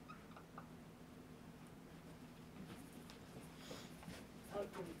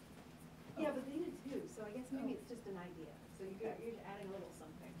 Yeah, but they did too, so I guess maybe it's just an idea, so you're just adding a little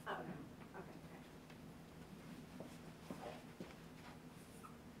something. Okay. Okay, okay.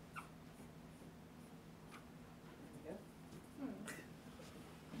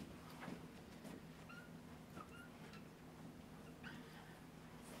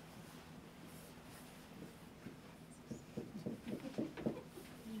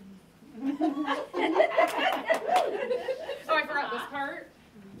 Oh, I forgot this part.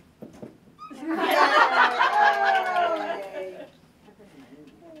 Yay.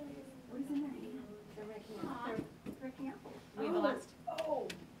 What is in there? They're breaking apples. We have the last. Oh,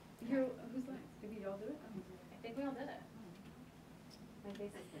 you're, who's next? Did we all do it? I think we all did it. My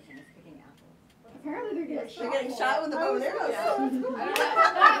face is twitching, it's picking apples. Apparently they're getting shot. They're getting shot with the bow and arrows.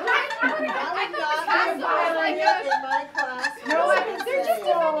 Like, In my class. No, they're just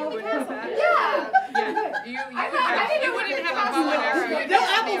defending the castle. Yeah. Yeah, you wouldn't have a bow and arrow. You'd No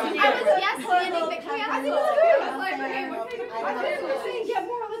just be apples on in the- here. I was yes standing the I think castle. it's good. I was like, hey, I I love think it. we're saying get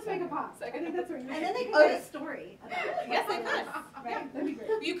more, let's make a pop. I think that's what you're And then they saying. could write a story about it. Yes, they could. Right, that'd be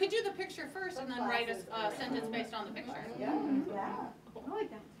great. You could do the picture first and then write a sentence based on the picture. Yeah. I like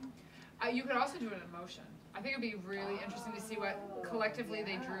that. You could also do it in motion. I think it'd be really interesting to see what collectively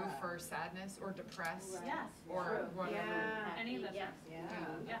they drew for sadness or depress Yes. or whatever. Yeah. Any of this. Yeah. Yeah,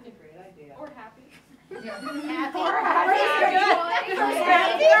 that's a great idea. Or happy. Yeah. Happy. Or happy.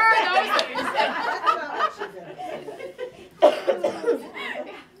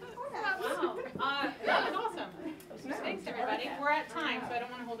 Wow. That was awesome. Thanks, everybody. We're at time, so I don't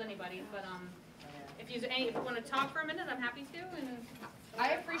want to hold anybody, but if you want to talk for a minute, I'm happy to. And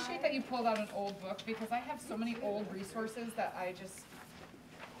I appreciate that you pulled out an old book because I have so many old resources that I just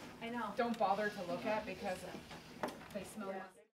I know. don't bother to look at because they smell.